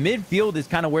see midfield is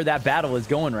kind of where that battle is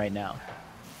going right now.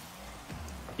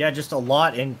 Yeah, just a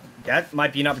lot, and that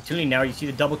might be an opportunity now. You see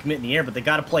the double commit in the air, but they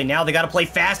got to play now. They got to play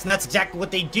fast, and that's exactly what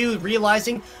they do,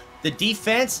 realizing the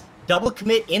defense double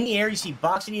commit in the air. You see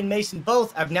Boxity and Mason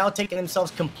both have now taken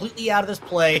themselves completely out of this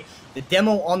play. The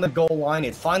demo on the goal line,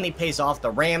 it finally pays off.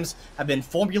 The Rams have been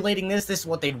formulating this. This is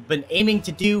what they've been aiming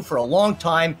to do for a long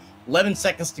time. 11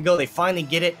 seconds to go. They finally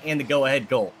get it, and the go-ahead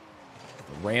goal.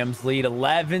 The Rams lead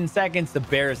 11 seconds. The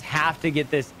Bears have to get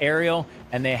this aerial,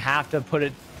 and they have to put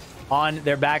it on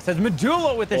their backsides.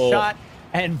 Medulla with a shot,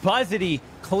 and Buzzity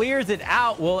clears it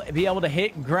out. Will be able to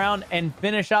hit ground and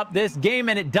finish up this game,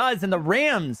 and it does. And the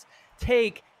Rams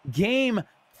take game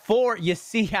 4. You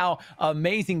see how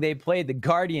amazing they played the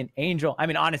Guardian Angel. I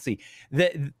mean, honestly,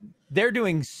 they're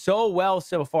doing so well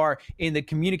so far in the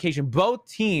communication. Both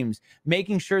teams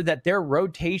making sure that their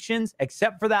rotations,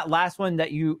 except for that last one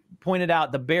that you pointed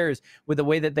out, the Bears, with the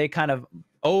way that they kind of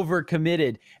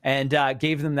overcommitted and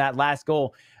gave them that last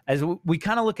goal. As we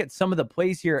kind of look at some of the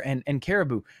plays here and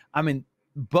Caribou, I mean,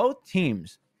 both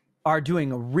teams are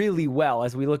doing really well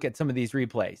as we look at some of these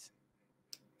replays.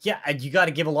 Yeah, and you got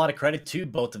to give a lot of credit to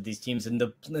both of these teams and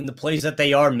the plays that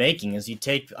they are making. As you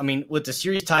take, I mean, with the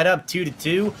series tied up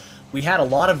 2-2, we had a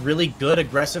lot of really good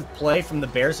aggressive play from the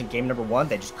Bears in game number 1.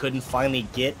 They just couldn't finally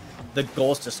get the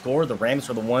goals to score. The Rams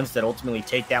were the ones that ultimately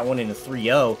take that one into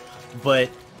 3-0.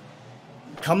 But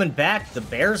coming back, the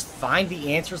Bears find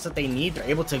the answers that they need. They're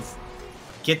able to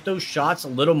get those shots a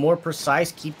little more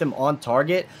precise, keep them on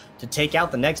target to take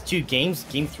out the next 2 games,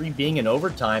 game 3 being in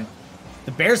overtime.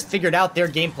 The Bears figured out their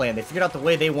game plan. They figured out the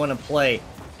way they want to play,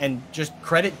 and just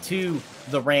credit to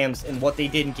the Rams and what they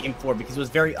did in game 4, because it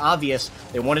was very obvious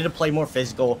they wanted to play more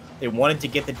physical. They wanted to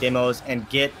get the demos and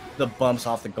get the bumps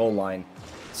off the goal line.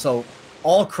 So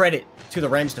all credit to the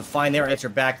Rams to find their answer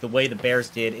back the way the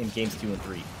Bears did in games 2 and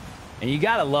 3. And you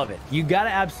got to love it. You got to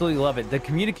absolutely love it. The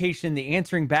communication, the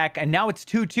answering back, and now it's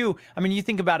 2-2. I mean, you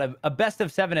think about a best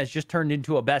of 7 has just turned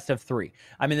into a best of 3.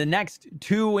 I mean, the next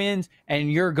 2 wins,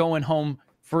 and you're going home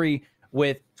free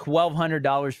with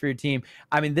 $1,200 for your team.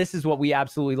 I mean, this is what we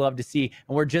absolutely love to see.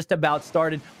 And we're just about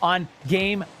started on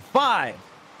game 5.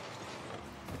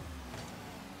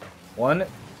 One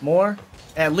more,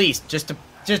 at least, just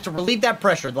to relieve that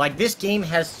pressure. Like, this game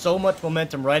has so much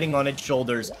momentum riding on its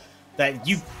shoulders that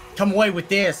you come away with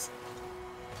this,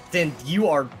 then you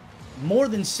are more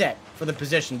than set for the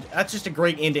position. That's just a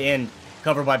great end-to-end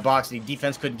cover by Boxy.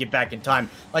 Defense couldn't get back in time.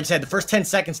 Like I said, the first 10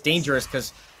 seconds dangerous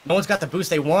because no one's got the boost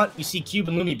they want. You see Cube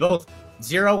and Lumi both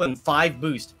 0 and 5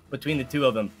 boost between the 2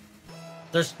 of them.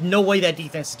 There's no way that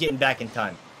defense is getting back in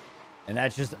time. And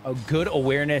that's just a good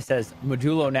awareness as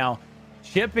Modulo now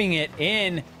chipping it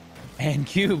in, and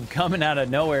Cube coming out of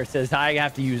nowhere says, I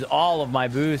have to use all of my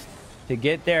boost to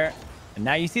get there. And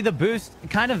now you see the boost,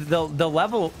 kind of the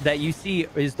level that you see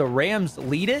is the Rams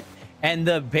lead it, and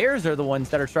the Bears are the ones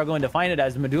that are struggling to find it,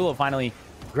 as Medulla finally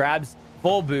grabs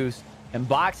full boost, and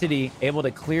Boxity able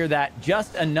to clear that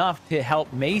just enough to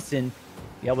help Mason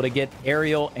be able to get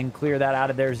aerial and clear that out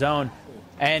of their zone.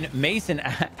 And Mason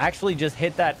actually just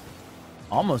hit that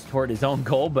almost toward his own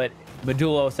goal, but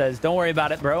Medulla says, don't worry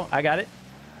about it, bro. I got it.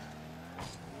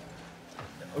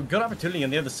 A good opportunity on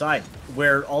the other side,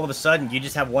 where all of a sudden you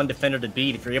just have one defender to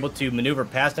beat. If you're able to maneuver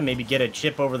past him, maybe get a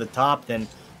chip over the top, then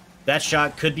that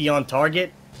shot could be on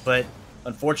target. But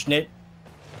unfortunate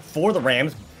for the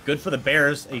Rams, good for the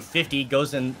Bears. A 50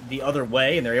 goes in the other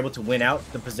way, and they're able to win out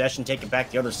the possession, take it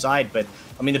back the other side. But,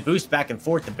 I mean, the boost back and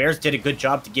forth, the Bears did a good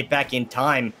job to get back in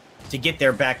time to get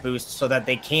their back boost so that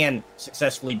they can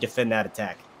successfully defend that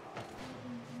attack.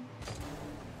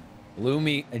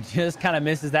 Lumi just kind of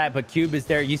misses that, but Cube is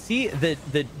there. You see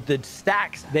the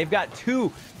stacks. They've got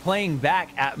two playing back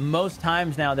at most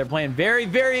times now. They're playing very,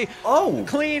 very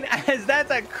clean, as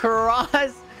that's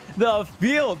across the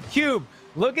field. Cube,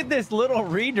 look at this little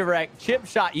redirect chip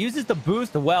shot. Uses the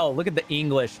boost well. Look at the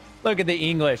English. Look at the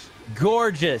English.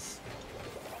 Gorgeous.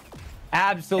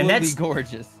 Absolutely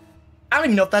gorgeous. I don't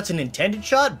even know if that's an intended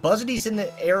shot. Buzzity's in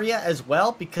the area as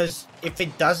well, because if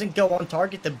it doesn't go on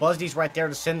target, then Buzzity's right there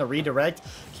to send the redirect.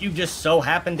 Cube just so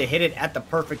happened to hit it at the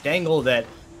perfect angle that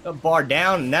bar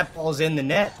down, and that ball's in the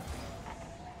net.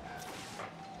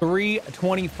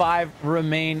 3:25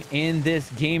 remain in this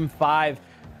game 5.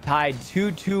 Tied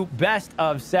 2-2, best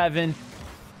of 7,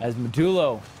 as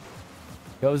Medulla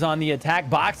goes on the attack.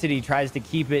 Boxity tries to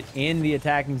keep it in the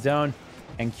attacking zone,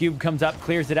 and Cube comes up,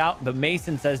 clears it out, but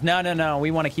Mason says, no, we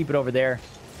want to keep it over there.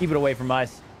 Keep it away from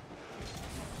us.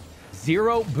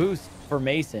 0 boost for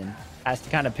Mason. Has to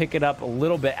kind of pick it up a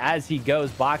little bit as he goes.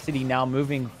 Boxity now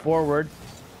moving forward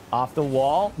off the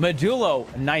wall. Medulla,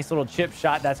 a nice little chip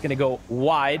shot. That's going to go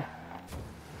wide.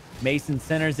 Mason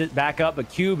centers it back up, but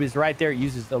Cube is right there.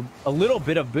 Uses a little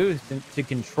bit of boost to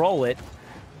control it.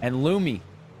 And Lumi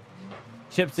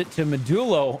chips it to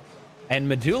Medulla. And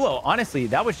Medulla, honestly,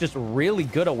 that was just really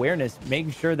good awareness,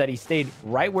 making sure that he stayed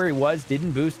right where he was,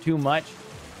 didn't boost too much,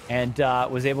 and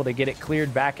was able to get it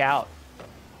cleared back out.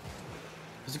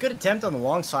 It was a good attempt on the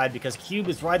long side, because Cube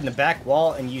is riding the back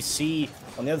wall, and you see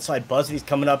on the other side Buzzity's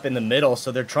coming up in the middle, so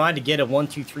they're trying to get a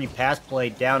 1-2-3 pass play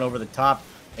down over the top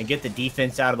and get the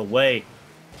defense out of the way.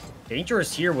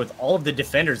 Dangerous here with all of the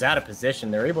defenders out of position.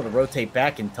 They're able to rotate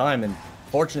back in time, and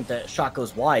fortunate that shot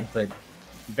goes wide, but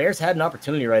Bears had an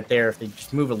opportunity right there if they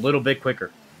just move a little bit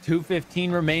quicker.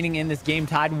 2:15 remaining in this game,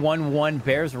 tied 1-1,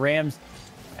 Bears Rams.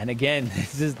 And again,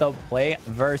 this is the Play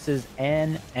versus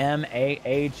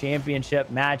NMAA championship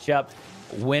matchup.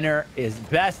 Winner is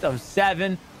best of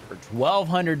 7 for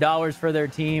 $1,200 for their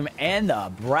team, and the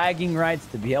bragging rights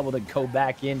to be able to go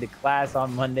back into class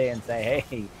on Monday and say,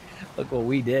 hey, look what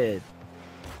we did.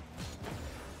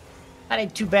 That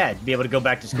ain't too bad to be able to go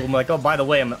back to school and be like, oh, by the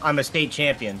way, I'm a state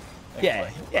champion.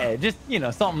 Yeah, just, you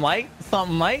know, something light.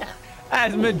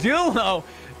 As Medulla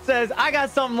says, I got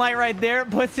something light right there,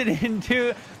 puts it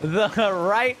into the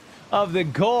right of the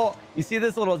goal. You see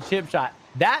this little chip shot?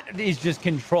 That is just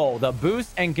control. The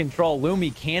boost and control.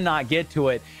 Lumi cannot get to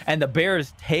it, and the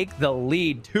Bears take the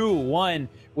lead 2-1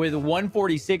 with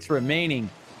 1:46 remaining.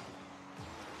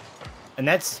 And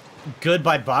that's good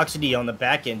by Boxity on the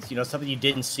back end. You know, something you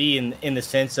didn't see in the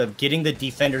sense of getting the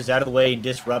defenders out of the way and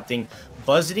disrupting.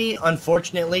 Buzzity,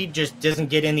 unfortunately, just doesn't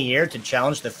get in the air to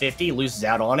challenge the 50, loses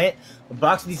out on it. But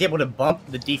Boxity's able to bump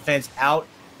the defense out,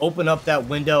 open up that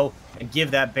window, and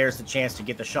give that Bears the chance to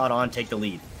get the shot on, take the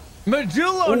lead.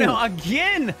 Medulla now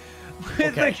again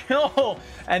with the kill,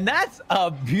 and that's a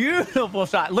beautiful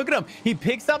shot. Look at him. He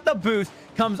picks up the boost,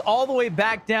 comes all the way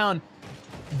back down.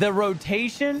 The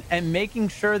rotation and making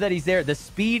sure that he's there. The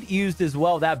speed used as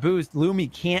well. That boost,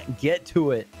 Lumi can't get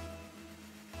to it.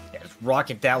 Yeah, just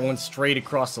rocket that one straight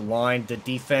across the line. The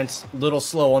defense a little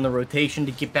slow on the rotation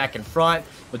to get back in front.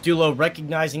 Medulla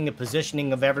recognizing the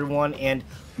positioning of everyone and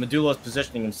Medulla's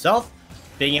positioning himself,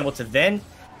 being able to then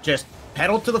just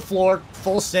pedal to the floor,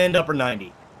 full send, upper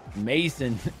 90.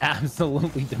 Mason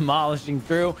absolutely demolishing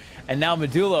through. And now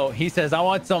Medulla, he says, I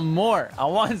want some more. I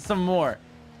want some more.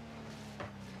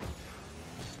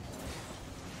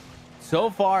 So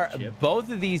far,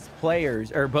 both of these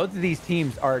players, or both of these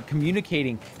teams, are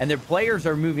communicating, and their players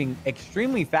are moving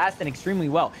extremely fast and extremely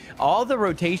well. All the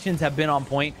rotations have been on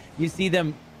point. You see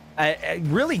them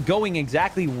really going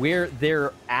exactly where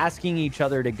they're asking each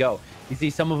other to go. You see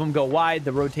some of them go wide,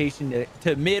 the rotation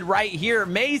to mid right here.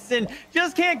 Mason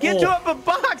just can't get to it, but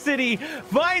Boxity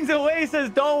finds a way, says,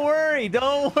 don't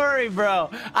worry, bro.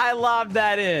 I lobbed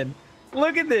that in.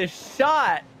 Look at this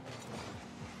shot.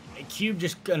 Cube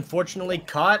just unfortunately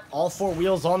caught all 4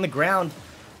 wheels on the ground.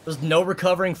 There's no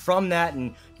recovering from that,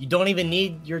 and you don't even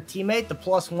need your teammate, the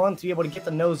 +1, to be able to get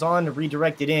the nose on to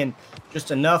redirect it in.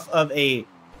 Just enough of a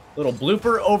little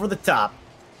blooper over the top.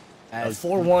 As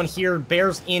 4-1 here,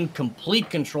 Bears in complete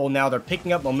control now. They're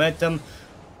picking up momentum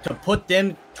to put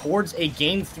them towards a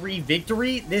Game 3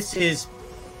 victory. This is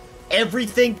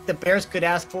everything the Bears could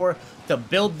ask for to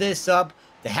build this up,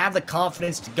 to have the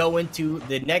confidence to go into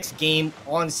the next game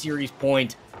on series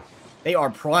point. They are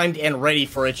primed and ready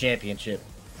for a championship.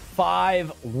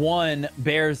 5-1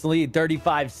 Bears lead,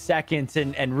 35 seconds,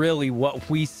 and really what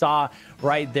we saw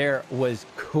right there was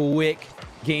quick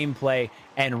gameplay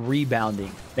and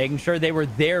rebounding, making sure they were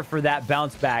there for that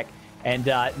bounce back and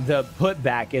the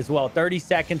putback as well. 30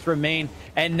 seconds remain,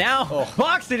 and now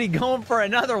Boxity going for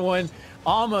another one.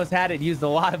 Almost had it, used a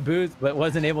lot of boost, but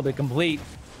wasn't able to complete.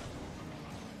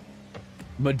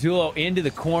 Modulo into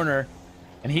the corner,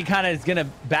 and he kind of is going to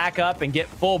back up and get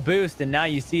full boost, and now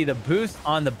you see the boost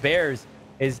on the Bears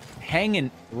is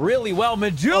hanging really well.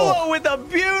 Modulo with a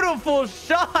beautiful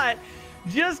shot,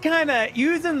 just kind of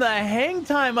using the hang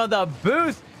time of the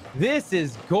boost. This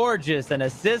is gorgeous. An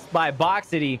assist by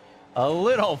Boxity, a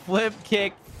little flip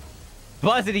kick.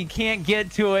 Buzzity can't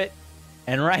get to it,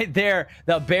 and right there,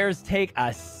 the Bears take a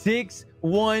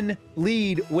 6-1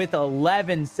 lead with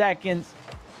 11 seconds.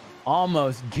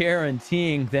 Almost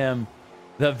guaranteeing them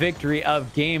the victory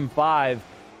of Game 5.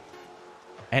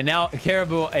 And now,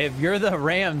 Caribou, if you're the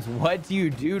Rams, what do you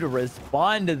do to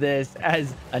respond to this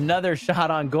as another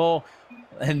shot on goal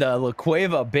and the La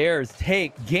Cueva Bears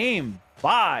take Game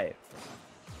 5?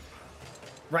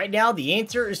 Right now, the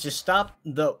answer is to stop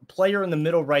the player in the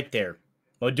middle right there,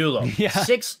 Modulo. Yeah.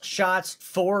 6 shots,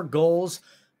 4 goals.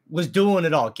 Was doing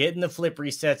it all, getting the flip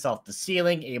resets off the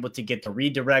ceiling, able to get the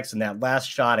redirects in that last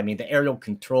shot. I mean, the aerial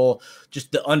control,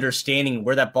 just the understanding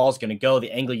where that ball's going to go,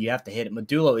 the angle you have to hit it.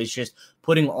 Modulo is just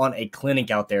putting on a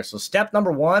clinic out there. So step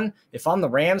number 1, if I'm the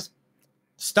Rams,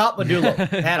 stop Modulo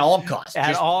at all costs.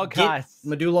 At all costs.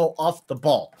 Get Modulo off the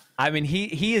ball. I mean,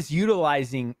 he is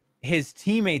utilizing his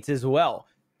teammates as well.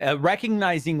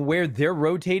 Recognizing where they're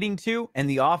rotating to and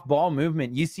the off-ball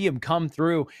movement, you see him come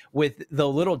through with the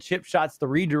little chip shots, the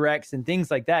redirects, and things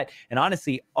like that. And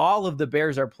honestly, all of the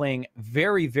Bears are playing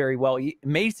very, very well.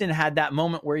 Mason had that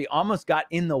moment where he almost got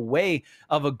in the way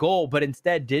of a goal, but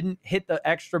instead didn't hit the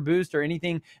extra boost or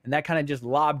anything, and that kind of just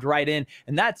lobbed right in.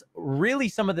 And that's really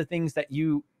some of the things that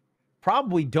you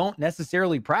probably don't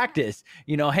necessarily practice.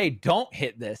 You know, hey, don't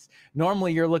hit this.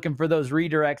 Normally you're looking for those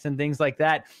redirects and things like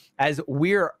that. As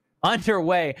we're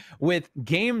underway with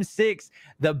Game 6,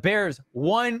 the Bears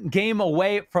 1 game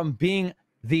away from being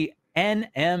the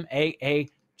NMAA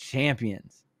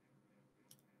champions.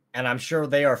 And I'm sure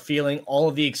they are feeling all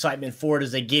of the excitement for it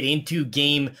as they get into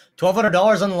game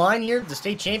 $1,200 on the line here, the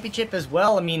state championship as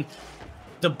well. I mean,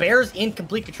 the Bears in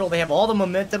complete control. They have all the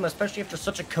momentum, especially after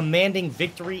such a commanding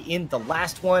victory in the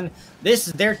last one. This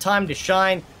is their time to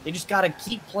shine. They just got to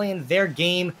keep playing their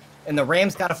game, and the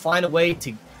Rams got to find a way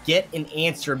to get an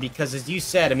answer because, as you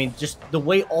said, I mean, just the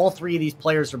way all 3 of these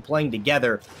players are playing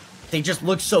together, they just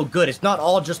look so good. It's not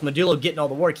all just Modulo getting all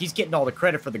the work. He's getting all the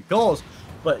credit for the goals,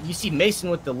 but you see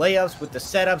Mason with the layups, with the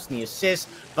setups, and the assists.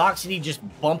 Boxity just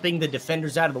bumping the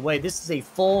defenders out of the way. This is a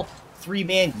full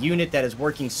 3-man unit that is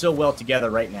working so well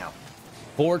together right now.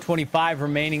 4:25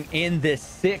 remaining in this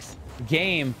 6th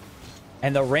game,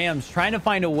 and the Rams trying to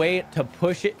find a way to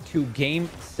push it to Game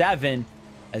 7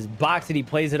 as Boxity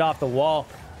plays it off the wall,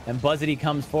 and Buzzity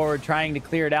comes forward trying to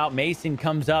clear it out. Mason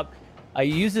comes up,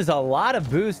 uses a lot of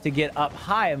boost to get up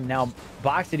high, and now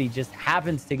Boxity just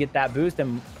happens to get that boost,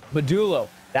 and Modulo,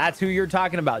 that's who you're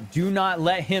talking about. Do not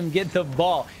let him get the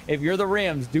ball. If you're the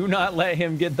Rams, do not let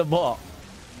him get the ball.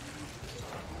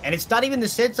 And it's not even the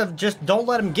sense of just don't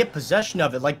let him get possession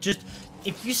of it. Like, just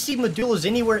if you see Modulo's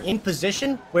anywhere in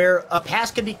position where a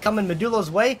pass could be coming Modulo's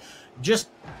way, just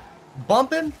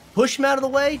bump him, push him out of the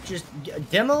way, just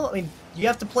demo. I mean, you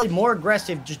have to play more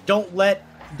aggressive. Just don't let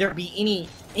there be any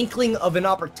inkling of an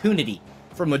opportunity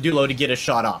for Modulo to get a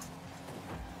shot off.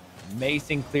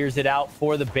 Mason clears it out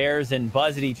for the Bears, and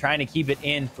Buzzity trying to keep it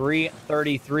in.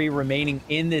 3:33 remaining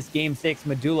in this Game 6.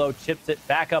 Modulo chips it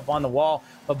back up on the wall,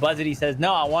 but Buzzity says,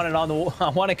 no, I want it on the wall. I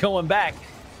want it going back.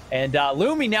 And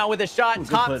Lumi now with a shot,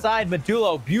 top side.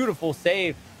 Modulo, beautiful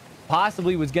save.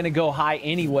 Possibly was going to go high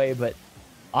anyway, but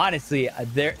honestly,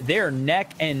 they're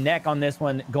neck and neck on this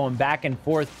one, going back and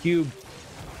forth. Cube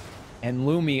and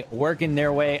Lumi working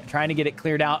their way, trying to get it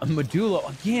cleared out. Medulo,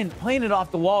 again, playing it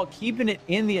off the wall, keeping it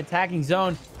in the attacking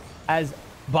zone as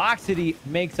Boxity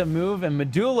makes a move, and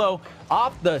Medulo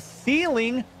off the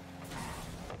ceiling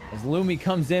as Lumi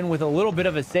comes in with a little bit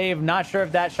of a save. Not sure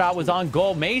if that shot was on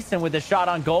goal. Mason with a shot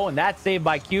on goal, and that's saved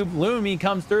by Cube. Lumi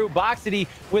comes through. Boxity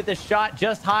with a shot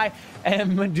just high,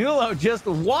 and Medulo just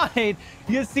wide.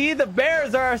 You see the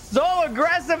Bears are so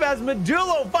aggressive as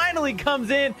Medulo finally comes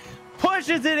in,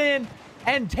 pushes it in,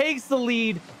 and takes the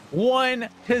lead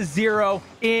 1-0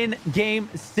 in Game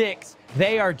 6.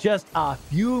 They are just a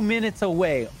few minutes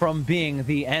away from being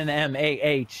the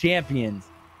NMAA champions.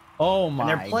 Oh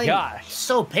my and they're playing gosh.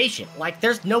 So patient. Like,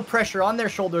 there's no pressure on their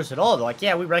shoulders at all. They're like,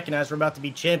 yeah, we recognize we're about to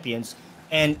be champions.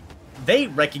 And they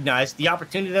recognize the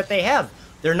opportunity that they have.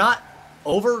 They're not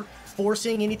over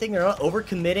forcing anything. They're not over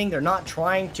committing. They're not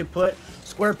trying to put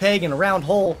square peg in a round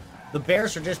hole. The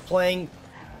Bears are just playing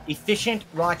efficient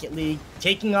Rocket League,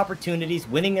 taking opportunities,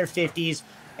 winning their 50s,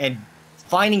 and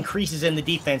finding creases in the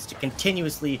defense to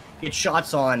continuously get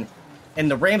shots on. And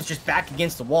the Rams just back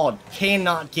against the wall,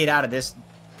 cannot get out of this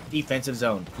defensive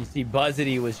zone. You see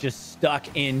Buzzity was just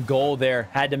stuck in goal there,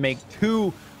 had to make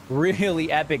 2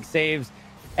 really epic saves.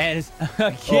 And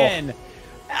again,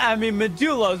 I mean,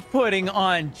 Medulo's putting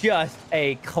on just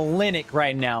a clinic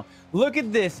right now. Look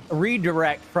at this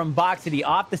redirect from Boxity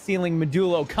off the ceiling.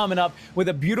 Medulo coming up with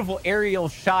a beautiful aerial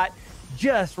shot,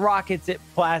 just rockets it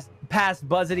past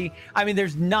Buzzity. I mean,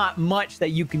 there's not much that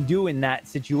you can do in that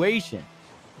situation.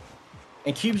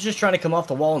 And Cube's just trying to come off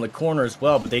the wall in the corner as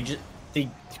well, but they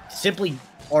simply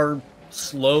are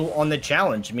slow on the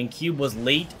challenge. I mean, Cube was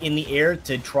late in the air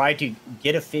to try to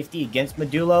get a 50 against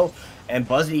Medulo, and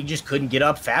Buzzity just couldn't get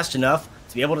up fast enough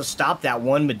to be able to stop that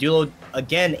one. Medulo,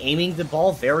 again, aiming the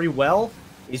ball very well,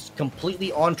 is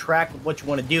completely on track with what you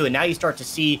want to do. And now you start to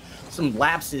see some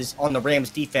lapses on the Rams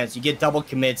defense. You get double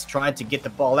commits trying to get the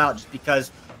ball out just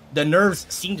because the nerves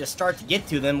seem to start to get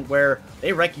to them, where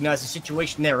they recognize the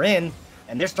situation they're in,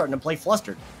 and they're starting to play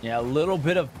flustered. Yeah, a little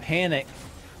bit of panic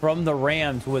from the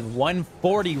Rams with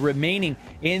 1:40 remaining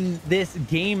in this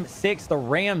Game 6. The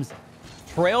Rams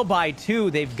trail by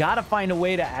 2. They've got to find a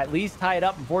way to at least tie it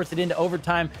up and force it into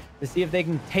overtime to see if they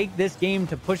can take this game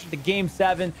to push it to Game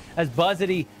 7, as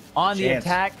Buzzity on the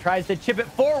attack tries to chip it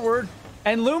forward,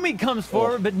 and Lumi comes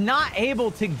forward but not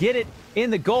able to get it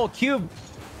in the goal. Cube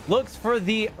looks for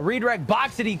the redirect.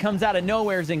 Boxity comes out of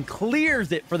nowheres and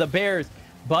clears it for the Bears.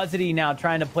 Buzzity now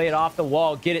trying to play it off the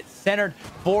wall, get it centered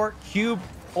for Cube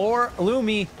or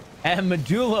Lumi, and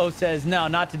Medulo says, no,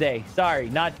 not today. Sorry,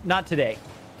 not today.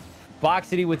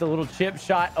 Boxity with a little chip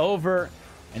shot over,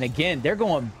 and again, they're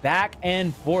going back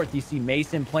and forth. You see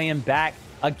Mason playing back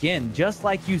again, just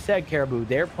like you said, Caribou.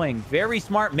 They're playing very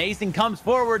smart. Mason comes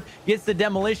forward, gets the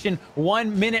demolition.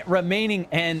 1 minute remaining,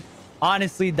 and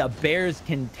honestly, the Bears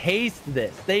can taste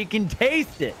this. They can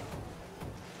taste it.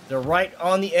 They're right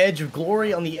on the edge of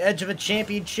glory, on the edge of a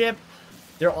championship.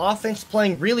 Their offense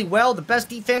playing really well. The best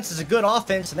defense is a good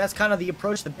offense, and that's kind of the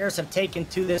approach the Bears have taken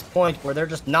to this point, where they're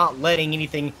just not letting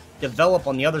anything develop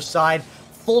on the other side.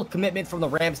 Full commitment from the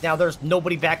Rams now. There's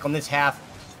nobody back on this half.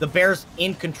 The Bears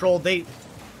in control. The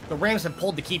Rams have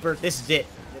pulled the keeper. This is it.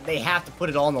 They have to put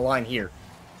it all on the line here.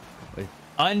 With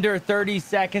under 30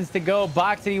 seconds to go,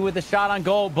 Boxity with a shot on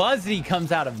goal. Buzzity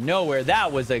comes out of nowhere.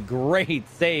 That was a great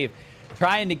save,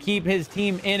 trying to keep his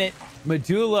team in it.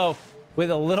 Medulo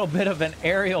with a little bit of an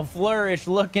aerial flourish,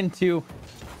 looking to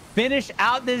finish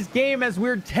out this game, as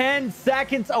we're 10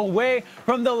 seconds away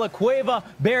from the La Cueva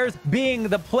Bears being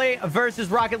the Play versus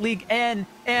Rocket League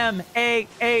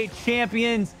NMAA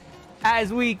champions.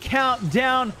 As we count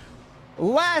down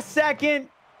last second,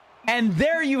 and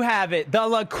there you have it. The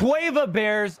La Cueva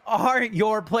Bears are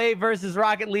your Play versus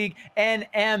Rocket League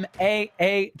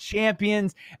NMAA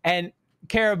champions. And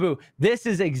Caribou, this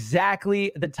is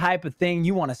exactly the type of thing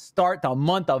you want to start the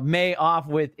month of May off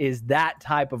with, is that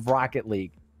type of Rocket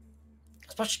League.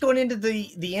 Especially going into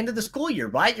the end of the school year,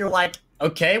 right? You're like,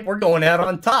 okay, we're going out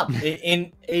on top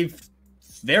in a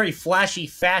very flashy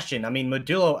fashion. I mean,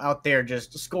 Medulo out there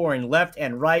just scoring left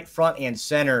and right, front and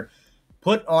center.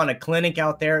 Put on a clinic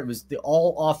out there. It was the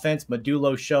all-offense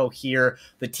Medulo show here.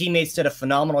 The teammates did a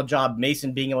phenomenal job.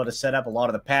 Mason being able to set up a lot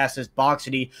of the passes.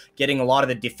 Boxity getting a lot of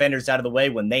the defenders out of the way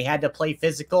when they had to play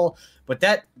physical. But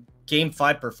that Game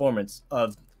 5 performance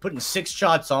of putting 6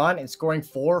 shots on and scoring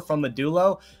 4 from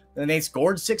Medulo, and they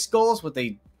scored 6 goals with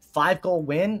a 5-goal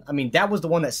win. I mean, that was the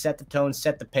one that set the tone,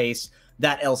 set the pace.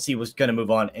 That LC was going to move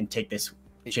on and take this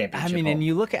championship. I mean, and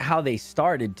you look at how they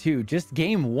started too. Just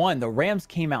game one, the Rams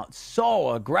came out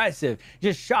so aggressive,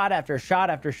 just shot after shot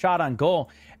after shot on goal.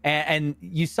 And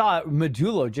you saw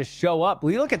Medulo just show up.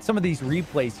 We look at some of these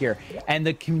replays here and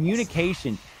the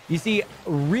communication. You see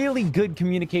really good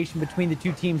communication between the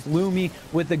two teams. Lumi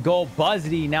with the goal,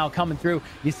 Buzzity now coming through.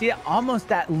 You see almost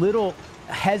that little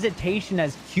hesitation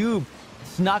as Cube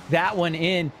snuck that one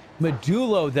in.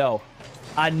 Medulo, though,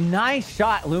 a nice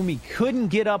shot. Lumi couldn't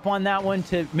get up on that one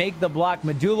to make the block.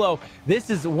 Medulo, this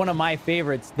is one of my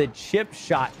favorites, the chip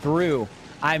shot through.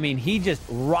 I mean, he just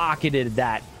rocketed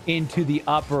that into the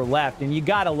upper left, and you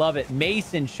gotta love it.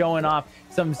 Mason showing off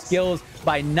some skills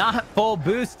by not full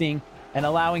boosting and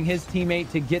allowing his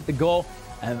teammate to get the goal.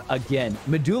 And again,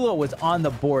 Medulo was on the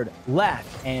board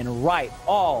left and right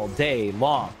all day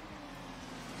long.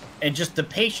 And just the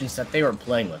patience that they were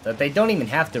playing with, that they don't even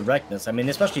have to wreck this. I mean,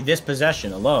 especially this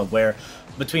possession alone, where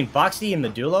between Boxy and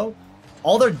Medulo,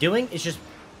 all they're doing is just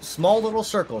small little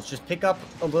circles. Just pick up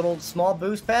a little small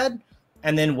boost pad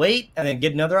and then wait and then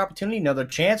get another opportunity, another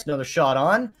chance, another shot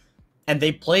on. And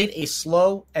they played a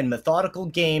slow and methodical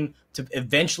game to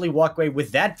eventually walk away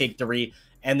with that victory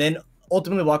and then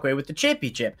ultimately walk away with the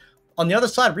championship. On the other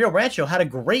side, Rio Rancho had a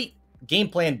great game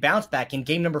plan bounce back in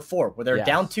game number 4, where they're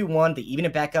down 2-1. They even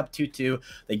it back up 2-2.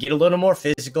 They get a little more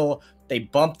physical. They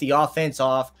bump the offense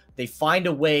off. They find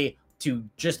a way to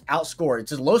just outscore.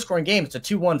 It's a low-scoring game. It's a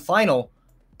 2-1 final.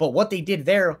 But what they did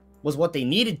there was what they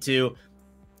needed to.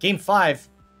 Game 5,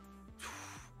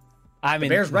 I mean,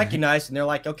 the Bears recognized, and they're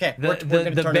like, okay, we're going to turn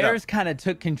it up. The Bears kind of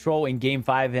took control in game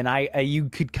 5, and you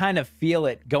could kind of feel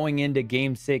it going into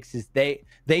game 6. Is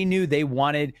they knew they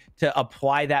wanted to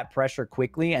apply that pressure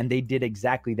quickly, and they did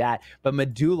exactly that. But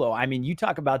Medulo, I mean, you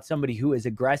talk about somebody who is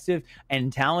aggressive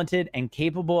and talented and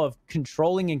capable of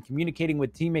controlling and communicating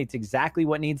with teammates exactly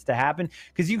what needs to happen,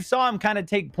 because you saw him kind of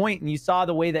take point, and you saw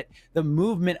the way that the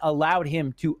movement allowed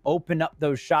him to open up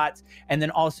those shots, and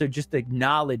then also just the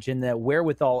knowledge and the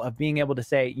wherewithal of being able to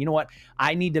say, you know what,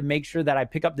 I need to make sure that I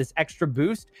pick up this extra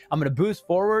boost. I'm going to boost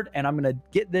forward and I'm going to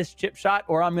get this chip shot,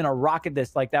 or I'm going to rocket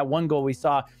this. Like that one goal we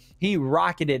saw, he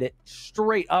rocketed it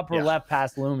straight upper left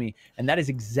past Lumi. And that is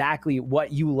exactly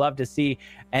what you love to see.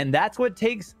 And that's what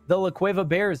takes the La Cueva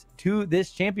Bears to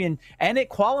this champion, and it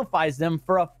qualifies them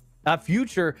for a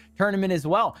future tournament as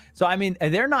well. So, I mean,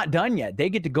 they're not done yet. They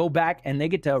get to go back and they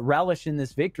get to relish in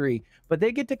this victory, but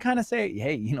they get to kind of say,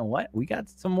 hey, you know what? We got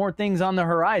some more things on the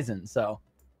horizon. So,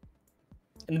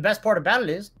 and the best part about it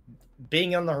is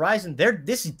being on the horizon,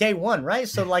 this is day 1, right?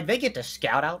 So, like, they get to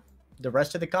scout out the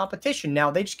rest of the competition. Now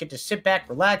they just get to sit back,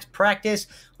 relax, practice,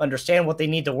 understand what they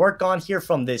need to work on here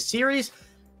from this series,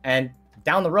 and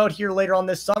down the road here later on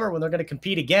this summer when they're going to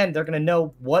compete again, they're going to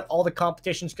know what all the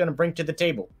competition is going to bring to the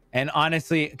table. And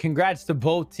honestly, congrats to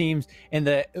both teams in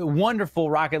the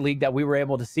wonderful Rocket League that we were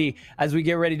able to see as we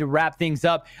get ready to wrap things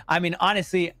up. I mean,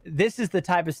 honestly, this is the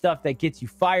type of stuff that gets you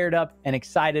fired up and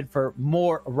excited for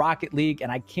more Rocket League.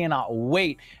 And I cannot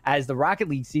wait, as the Rocket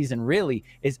League season really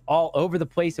is all over the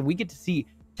place, and we get to see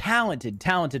talented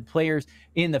players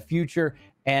in the future.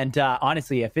 And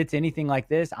honestly, if it's anything like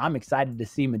this, I'm excited to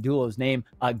see Medulo's name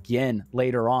again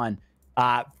later on.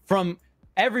 From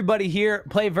everybody here,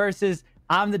 Play Versus,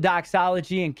 I'm the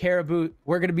Doxology, and Caribou,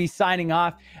 we're going to be signing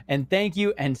off. And thank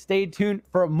you, and stay tuned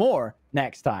for more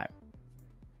next time.